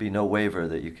 There'd be no waiver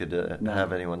that you could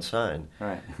have anyone sign.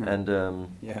 Right. And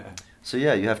So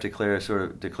you have to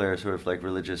declare sort of like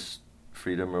religious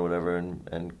freedom or whatever,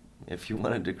 and if you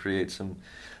wanted to create some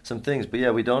things, but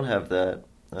we don't have that,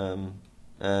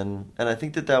 and I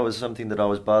think that was something that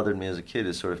always bothered me as a kid,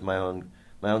 is sort of my own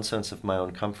sense of my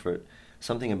own comfort.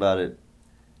 Something about it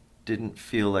didn't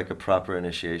feel like a proper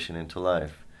initiation into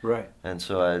life, right? And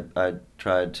so I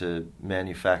tried to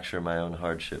manufacture my own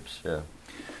hardships. Yeah.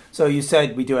 So you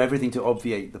said we do everything to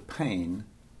obviate the pain,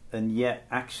 and yet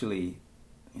actually,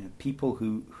 people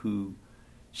who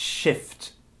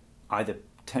shift either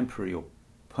temporary or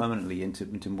permanently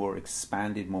into more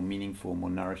expanded, more meaningful, more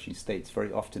nourishing states,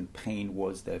 very often pain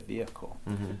was their vehicle.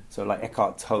 Mm-hmm. So like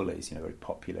Eckhart Tolle is very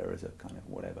popular as a kind of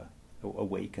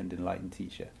awakened, enlightened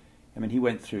teacher. I mean, he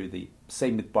went through the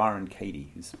same with Byron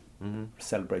Katie, who's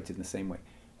celebrated in the same way,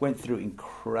 went through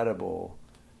incredible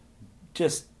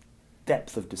just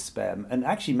depth of despair. And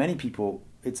actually many people,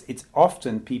 it's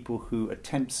often people who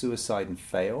attempt suicide and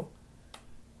fail,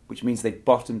 which means they've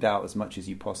bottomed out as much as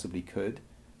you possibly could,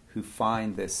 who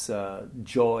find this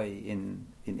joy in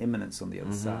immanence on the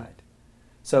other side.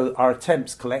 So our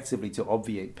attempts collectively to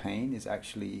obviate pain is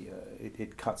actually,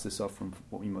 it cuts us off from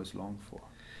what we most long for.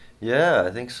 Yeah,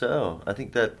 I think so. I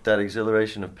think that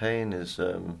exhilaration of pain is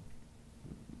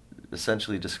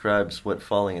essentially describes what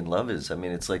falling in love is. I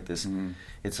mean, it's like this,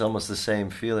 it's almost the same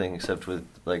feeling, except with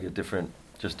like different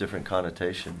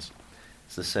connotations.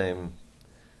 It's the same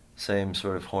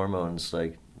sort of hormones,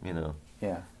 like,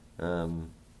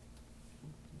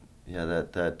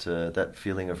 that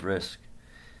feeling of risk,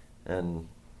 and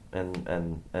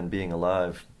and being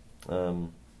alive.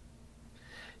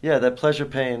 That pleasure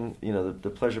pain,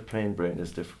 the pleasure pain brain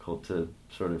is difficult to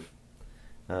sort of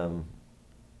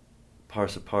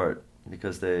parse apart,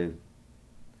 because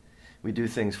we do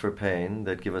things for pain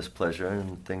that give us pleasure,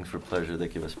 and things for pleasure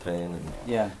that give us pain. And,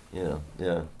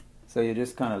 So you're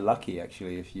just kind of lucky,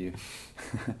 actually, if you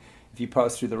if you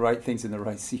pass through the right things in the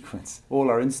right sequence. All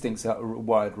our instincts are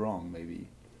wired wrong, maybe.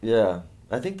 Yeah,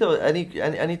 I think though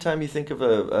any time you think of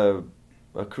a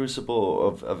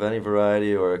crucible of any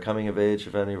variety, or a coming of age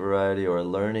of any variety, or a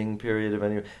learning period of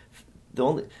any,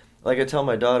 like I tell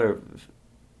my daughter,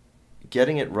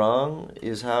 getting it wrong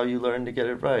is how you learn to get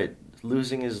it right.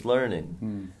 Losing is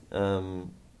learning.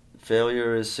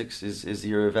 Failure is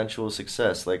your eventual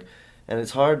success. And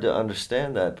it's hard to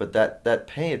understand that, but that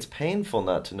pain, it's painful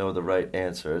not to know the right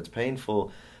answer. It's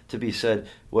painful to be said,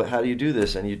 how do you do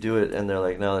this? And you do it, and they're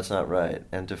like, no, that's not right.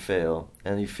 And to fail,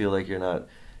 and you feel like you're not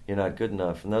good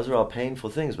enough. And those are all painful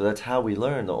things, but that's how we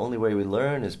learn. The only way we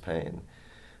learn is pain.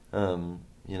 And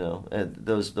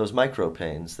those micro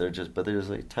pains, they're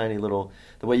like tiny little.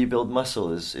 The way you build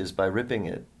muscle is by ripping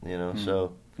it.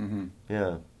 So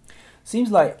yeah.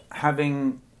 Seems like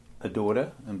having a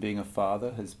daughter and being a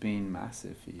father has been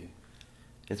massive for you.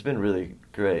 It's been really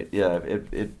great. Yeah,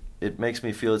 it makes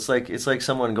me feel it's like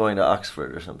someone going to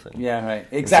Oxford or something. Yeah, right.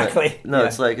 Exactly.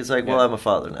 It's like well, I'm a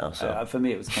father now. So for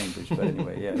me, it was Cambridge, but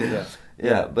anyway,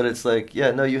 yeah. But it's like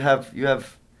you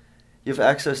have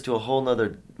access to a whole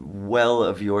nother well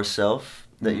of yourself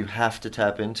that you have to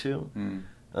tap into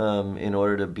in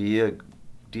order to be a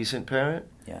decent parent.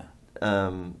 Yeah.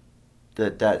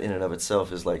 That in and of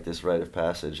itself is like this rite of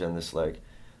passage, and this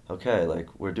okay,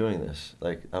 we're doing this,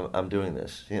 I'm doing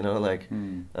this,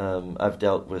 I've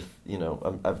dealt with,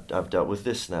 I've dealt with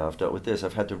this now, I've dealt with this,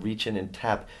 I've had to reach in and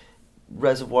tap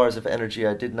reservoirs of energy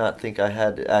I did not think I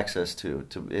had access to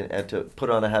put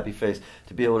on a happy face,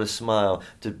 to be able to smile,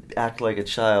 to act like a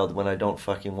child when I don't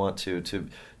fucking want to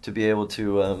be able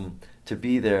to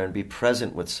be there and be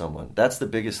present with someone. That's the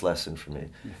biggest lesson for me.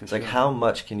 Yeah, it's like, how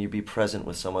much can you be present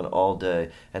with someone all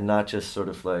day and not just sort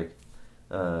of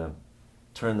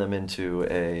turn them into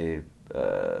a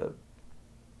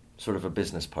sort of a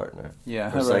business partner?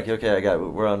 Yeah, it's like, okay,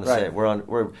 we're on the same.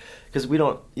 We're because we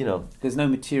don't, There's no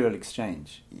material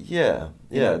exchange. Yeah.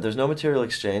 There's no material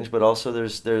exchange, but also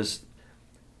there's.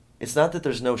 It's not that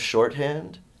there's no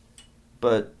shorthand,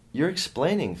 but you're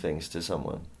explaining things to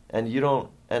someone, and you don't.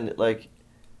 And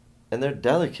they're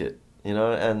delicate,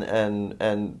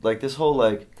 and this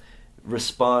whole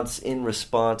response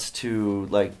to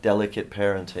delicate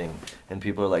parenting, and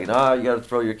people are like, you got to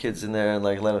throw your kids in there and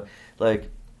let them,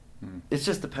 it's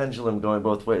just the pendulum going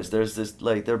both ways. There's this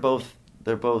they're both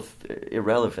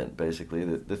irrelevant basically.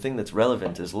 The thing that's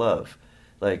relevant is love,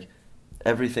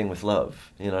 everything with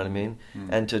love, you know what I mean?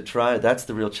 And to try, that's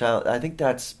the real challenge. I think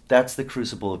that's the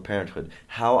crucible of parenthood.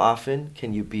 How often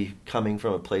can you be coming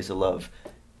from a place of love?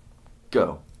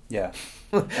 Go. Yeah.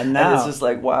 And now, and it's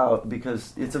just wow,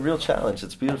 because it's a real challenge.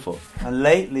 It's beautiful. And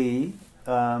lately,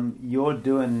 you're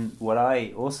doing what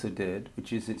I also did,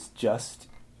 which is it's just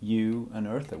you and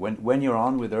Eartha. When you're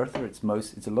on with Eartha, it's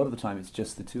a lot of the time it's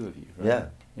just the two of you, right?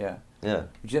 Yeah.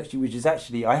 Which is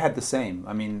actually I had the same.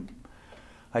 I mean,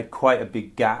 I had quite a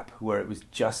big gap where it was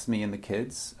just me and the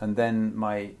kids, and then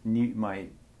my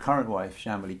current wife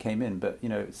Shamali came in, but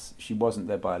she wasn't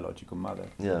their biological mother.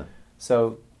 Yeah.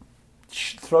 So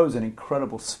she throws an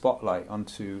incredible spotlight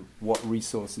onto what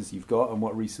resources you've got and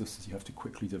what resources you have to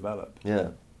quickly develop. Yeah.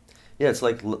 It's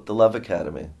like the Love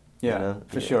Academy. Yeah,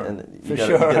 for sure. And you get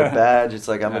a badge. It's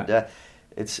like I'm a dad.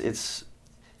 It's.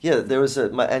 Yeah, there was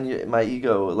my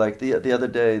ego. The other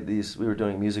day, we were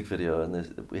doing a music video,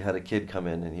 and we had a kid come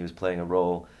in, and he was playing a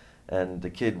role, and the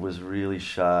kid was really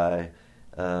shy,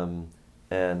 and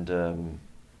didn't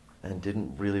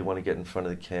really want to get in front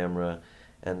of the camera,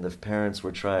 and the parents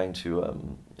were trying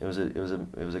to. It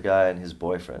was a guy and his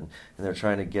boyfriend, and they're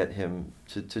trying to get him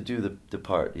to do the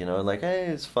part, and hey,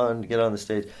 it's fun to get on the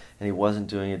stage, and he wasn't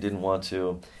doing it, didn't want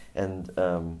to, and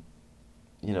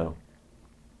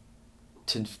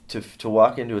To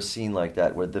walk into a scene like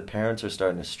that where the parents are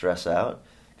starting to stress out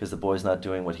because the boy's not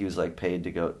doing what he was paid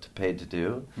to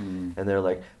do, and they're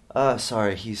like,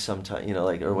 sorry, he's sometime,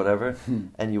 or whatever,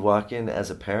 and you walk in as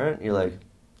a parent, you're like,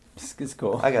 it's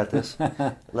cool, I got this,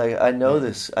 I know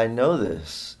this,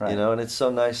 right. And it's so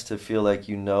nice to feel like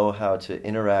you know how to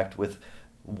interact with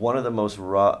one of the most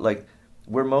raw,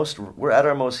 we're at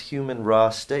our most human raw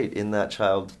state in that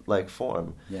childlike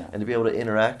form, and to be able to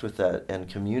interact with that and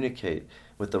communicate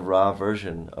with the raw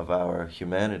version of our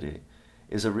humanity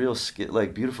is a real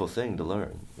beautiful thing to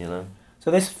learn, So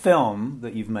this film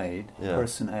that you've made, Yeah.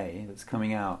 Person A, that's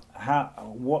coming out, how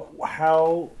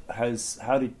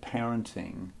did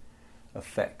parenting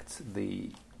affect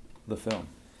the film?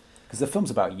 Because the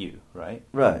film's about you, right?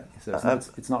 Right. So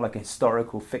it's not like a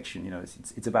historical fiction, you know.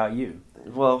 It's about you.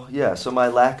 Well, yeah. So my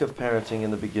lack of parenting in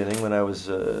the beginning, when I was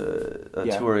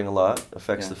touring a lot,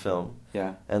 affects the film.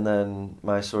 Yeah. And then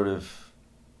my sort of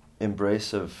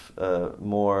embrace of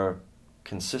more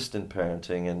consistent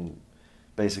parenting and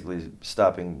basically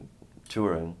stopping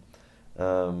touring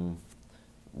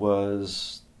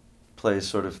plays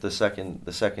sort of the second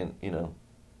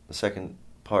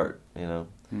part,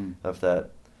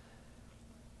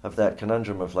 of that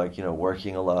conundrum of like,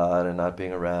 working a lot and not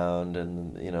being around,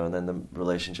 and and then the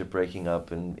relationship breaking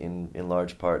up in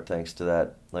large part thanks to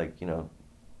that, like,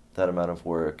 that amount of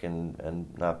work and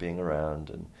not being around,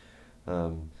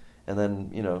 and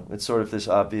then it's sort of this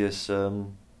obvious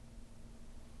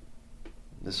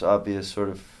sort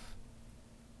of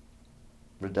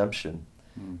redemption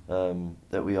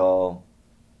that we all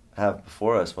have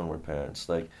before us when we're parents.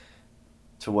 Like,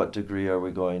 to what degree are we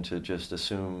going to just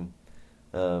assume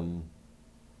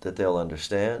that they'll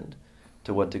understand?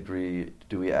 To what degree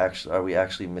are we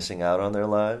actually missing out on their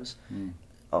lives?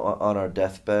 On our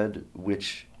deathbed,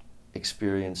 which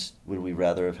experience would we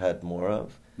rather have had more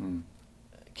of?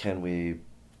 Can we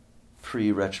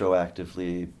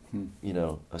retroactively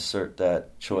assert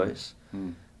that choice?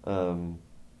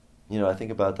 I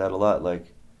think about that a lot.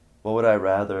 Like, what would I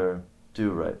rather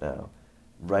do right now?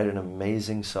 Write an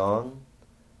amazing song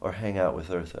or hang out with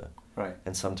Eartha? Right.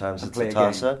 And sometimes it's a play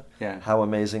toss-up. Yeah. How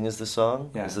amazing is the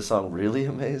song? Yeah. Is the song really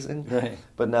amazing? Right.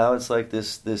 But now it's like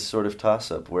this sort of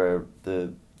toss-up where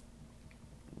the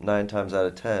 9 times out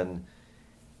of 10,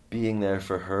 being there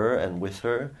for her and with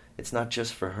her, it's not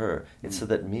just for her. It's so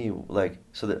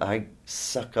that I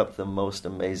suck up the most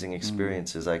amazing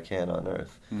experiences I can on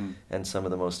Earth. And some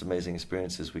of the most amazing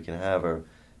experiences we can have are,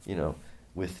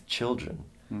 with children.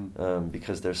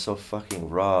 Because they're so fucking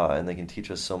raw and they can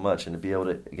teach us so much, and to be able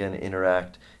to, again,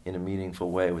 interact in a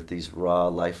meaningful way with these raw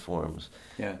life forms,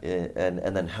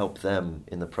 and then help them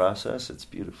in the process, it's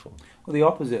beautiful. Well, the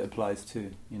opposite applies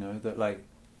too, that like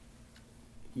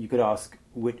you could ask,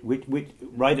 which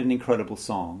write an incredible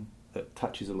song that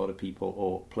touches a lot of people,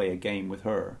 or play a game with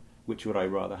her, which would I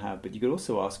rather have? But you could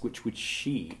also ask, which would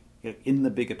she, in the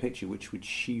bigger picture, which would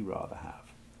she rather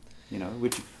have?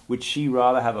 Would she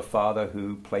rather have a father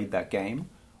who played that game,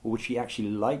 or would she actually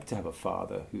like to have a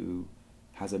father who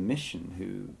has a mission,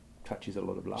 who touches a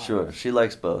lot of lives? Sure, she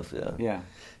likes both. Yeah. Yeah.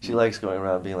 She likes going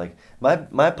around being like,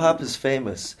 my pop is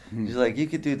famous. She's like, you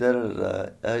could do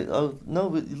da. Oh no,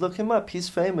 but look him up. He's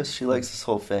famous. She likes this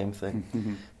whole fame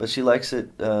thing, but she likes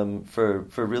it for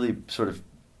really sort of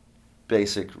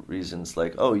basic reasons,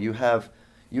 like, you have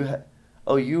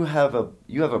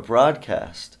a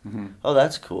broadcast. Oh,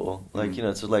 that's cool. Like,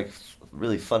 it's like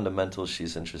really fundamental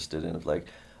she's interested in, of like,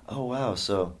 oh wow,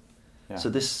 so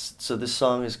this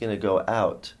song is going to go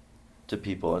out to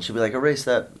people, and she'll be like, erase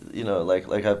that,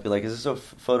 like I'd be like, is this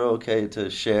photo okay to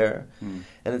share? And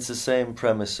it's the same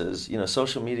premise as,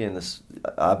 social media in this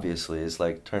obviously is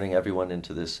like turning everyone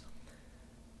into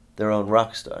their own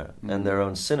rock star, and their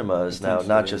own cinema is now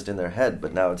not just in their head,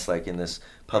 but now it's like in this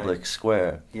public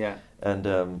square. Yeah.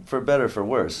 And for better, for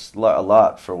worse, a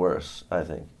lot for worse, I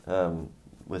think,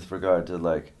 with regard to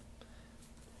like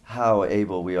how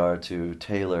able we are to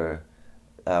tailor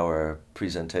our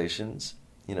presentations,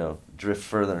 drift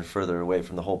further and further away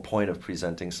from the whole point of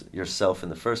presenting yourself in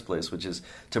the first place, which is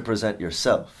to present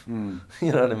yourself. You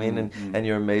know what I mean? And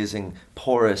your amazing,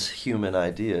 porous human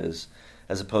ideas,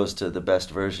 as opposed to the best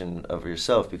version of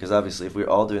yourself. Because obviously, if we're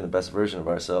all doing the best version of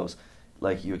ourselves,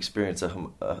 like, you experience a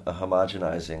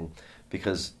homogenizing,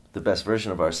 because the best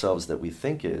version of ourselves that we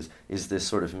think is this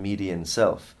sort of median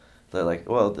self. They're like,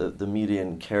 well, the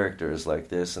median character is like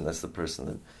this, and that's the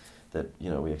person that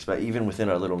we expect, even within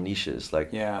our little niches.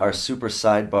 Like, our super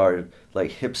sidebar,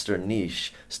 like, hipster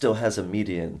niche still has a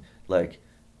median. Like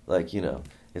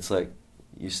it's like,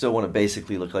 you still want to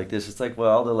basically look like this. It's like, well,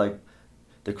 all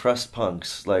the crust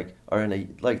punks, like, are in a,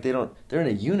 like, they're in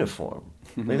a uniform.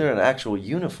 Like, they're in an actual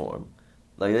uniform.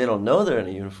 Like, they don't know they're in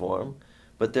a uniform,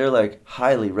 but they're like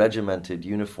highly regimented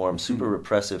uniform, super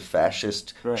repressive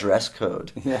fascist dress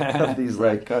code of these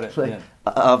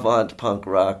avant punk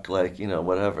rock, like,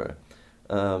 whatever.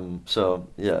 So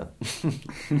yeah.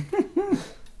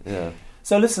 Yeah.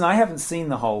 So listen, I haven't seen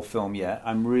the whole film yet.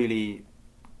 I'm really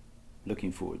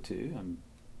looking forward to. I'm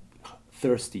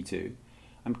thirsty to.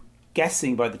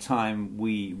 guessing by the time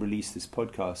we release this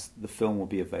podcast, the film will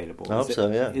be available. I hope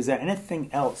so, yeah. Is there anything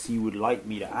else you would like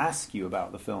me to ask you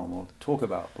about the film or talk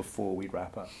about before we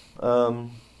wrap up?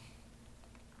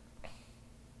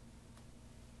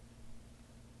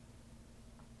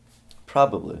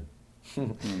 Probably.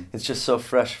 It's just so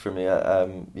fresh for me.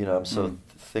 I'm so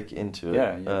thick into it.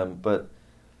 Yeah. But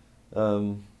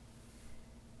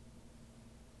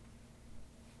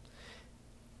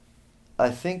I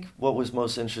think what was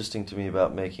most interesting to me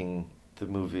about making the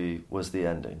movie was the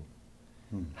ending.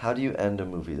 How do you end a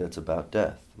movie that's about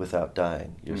death without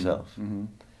dying yourself?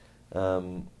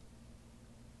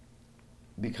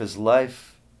 Because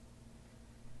life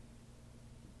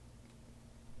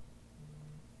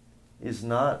is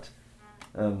not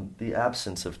the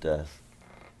absence of death.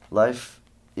 Life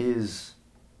is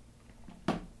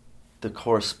the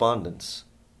correspondence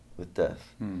with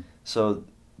death. So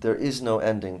there is no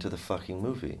ending to the fucking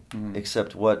movie,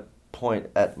 except what point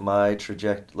at my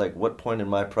what point in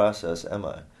my process am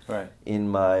I? Right. In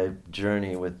my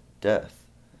journey with death.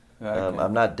 Okay.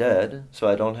 I'm not dead, so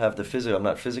I don't have the physical. I'm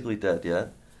not physically dead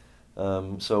yet.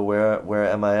 So where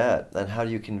am I at? And how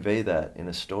do you convey that in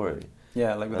a story?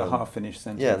 Yeah, like with a half-finished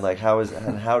sentence. Yeah, and like how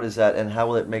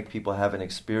will it make people have an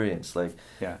experience? Like,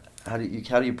 how do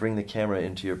you bring the camera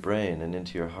into your brain and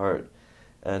into your heart?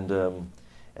 And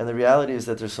the reality is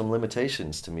that there's some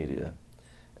limitations to media,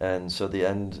 and so the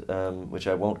end, which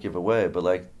I won't give away, but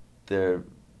like there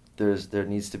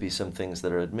needs to be some things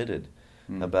that are admitted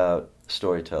about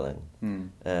storytelling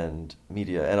and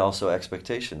media, and also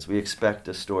expectations. We expect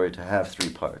a story to have 3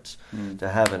 parts, to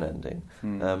have an ending,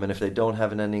 and if they don't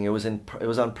have an ending, it was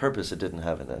on purpose. It didn't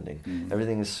have an ending.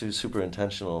 Everything is super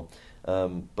intentional,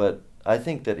 but I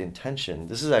think that intention.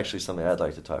 This is actually something I'd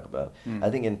like to talk about. I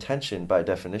think intention, by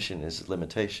definition, is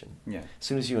limitation. Yeah. As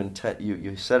soon as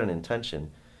you set an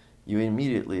intention, you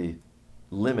immediately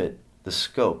limit the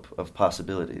scope of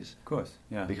possibilities. Of course,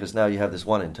 yeah. Because now you have this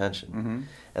one intention.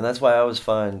 And that's why I always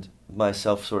find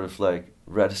myself sort of like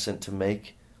reticent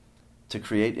to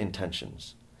create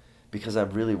intentions, because I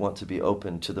really want to be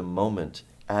open to the moment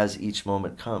as each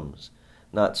moment comes,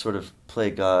 not sort of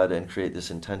play God and create this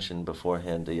intention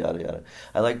beforehand, yada yada.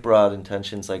 I like broad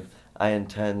intentions, like I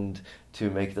intend to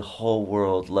make the whole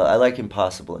world love. I like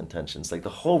impossible intentions, like the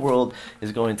whole world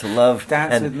is going to love.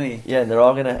 Dance with me. Yeah, and they're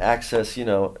all going to access,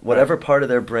 whatever part of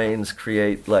their brains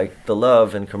create like the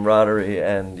love and camaraderie,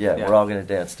 and we're all going to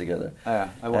dance together. I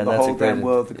want the whole damn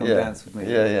world to come dance with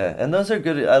me. Yeah, and those are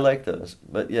good. I like those,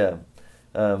 but yeah.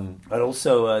 But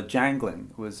also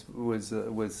jangling was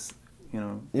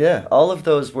Yeah, all of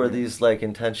those were these like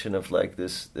intention of like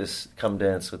this come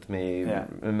dance with me,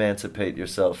 emancipate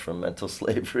yourself from mental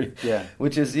slavery,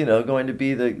 which is going to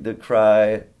be the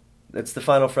cry. It's the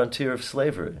final frontier of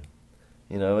slavery,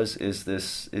 is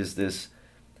this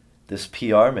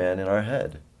PR man in our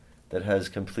head that has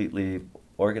completely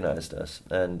organized us,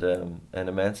 and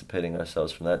emancipating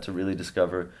ourselves from that to really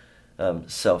discover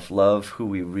self-love, who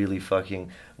we really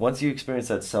once you experience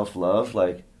that self-love,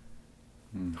 like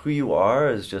who you are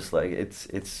is just like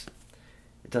it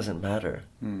doesn't matter.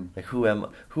 Like who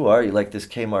are you? Like this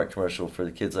Kmart commercial for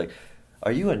the kids, like,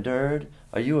 are you a nerd?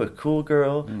 Are you a cool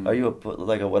girl? Are you a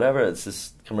whatever? It's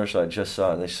this commercial I just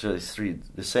saw, and they show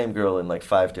the same girl in like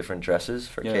 5 different dresses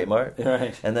for Kmart.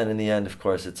 Right. And then in the end, of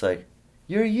course, it's like,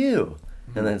 you're you.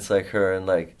 And then it's like her and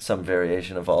like some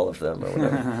variation of all of them or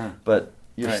whatever. But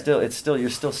you're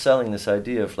still selling this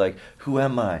idea of like, who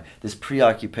am I? This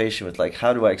preoccupation with like,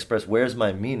 how do I express, where's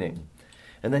my meaning?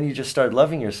 And then you just start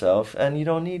loving yourself, and you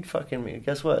don't need fucking me.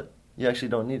 Guess what? You actually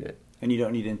don't need it. And you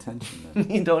don't need intention then.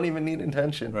 You don't even need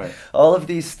intention. Right. All of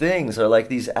these things are like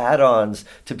these add-ons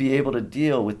to be able to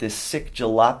deal with this sick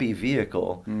jalopy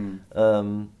vehicle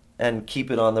and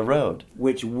keep it on the road.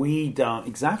 Which we don't,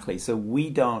 exactly. So we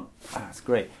don't, that's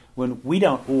great. When we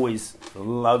don't always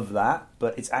love that,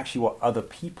 but it's actually what other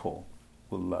people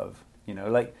will love.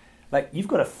 Like you've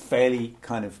got a fairly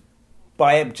kind of,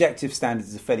 by objective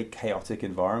standards, a fairly chaotic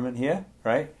environment here,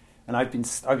 right? And I've been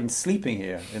sleeping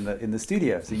here in the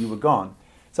studio, so you were gone.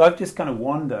 So I've just kind of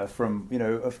wander through,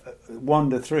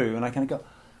 and I kind of go,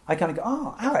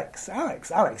 oh, Alex.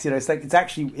 It's like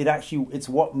it's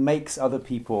what makes other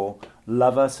people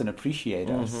love us and appreciate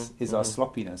us is our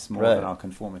sloppiness more than our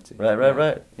conformity.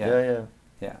 Right. Yeah.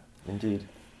 Indeed.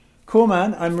 Cool,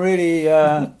 man. I'm really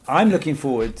I'm looking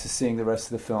forward to seeing the rest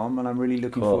of the film, and I'm really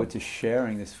looking forward to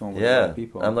sharing this film with other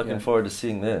people. I'm looking forward to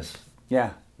seeing this.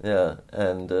 Yeah. Yeah,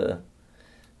 and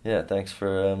thanks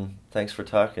for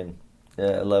talking.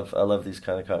 Yeah, I love these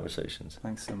kind of conversations.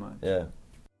 Thanks so much. Yeah.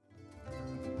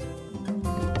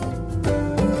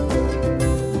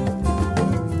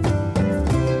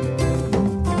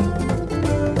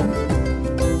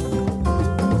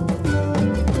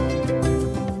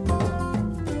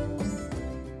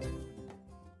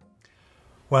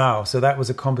 Wow, so that was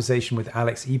a conversation with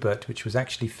Alex Ebert, which was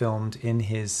actually filmed in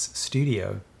his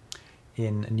studio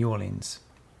in New Orleans,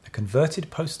 a converted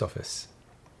post office.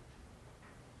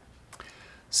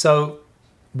 So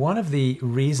one of the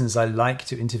reasons I like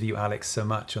to interview Alex so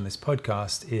much on this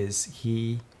podcast is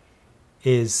he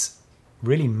is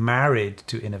really married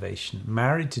to innovation,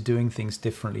 married to doing things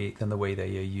differently than the way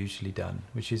they are usually done,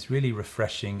 which is really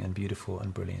refreshing and beautiful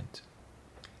and brilliant.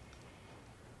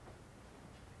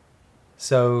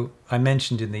 So I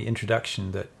mentioned in the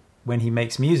introduction that when he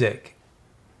makes music,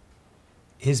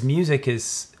 his music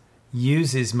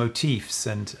uses motifs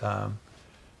and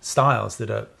styles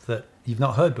that you've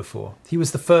not heard before. He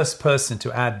was the first person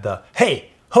to add the hey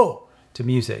ho to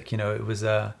music. It was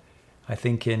I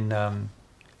think in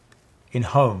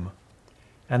Home,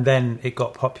 and then it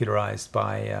got popularized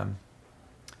by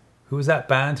who was that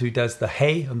band who does the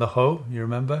hey and the ho? You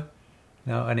remember?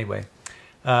 No, anyway.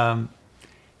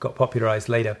 Got popularized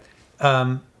later.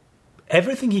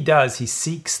 Everything he does, he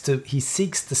seeks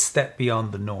to step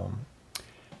beyond the norm.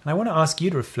 And I want to ask you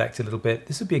to reflect a little bit.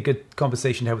 This would be a good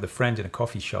conversation to have with a friend in a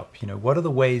coffee shop. What are the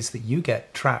ways that you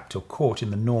get trapped or caught in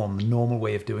the norm, the normal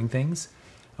way of doing things?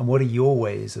 And what are your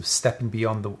ways of stepping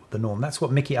beyond the norm? That's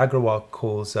what Mickey Agrawal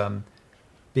calls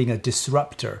being a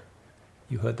disruptor.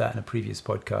 You heard that in a previous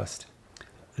podcast.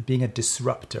 Being a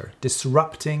disruptor,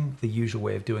 disrupting the usual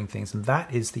way of doing things. And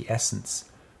that is the essence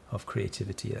of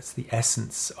creativity. That's the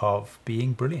essence of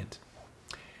being brilliant.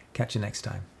 Catch you next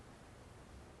time.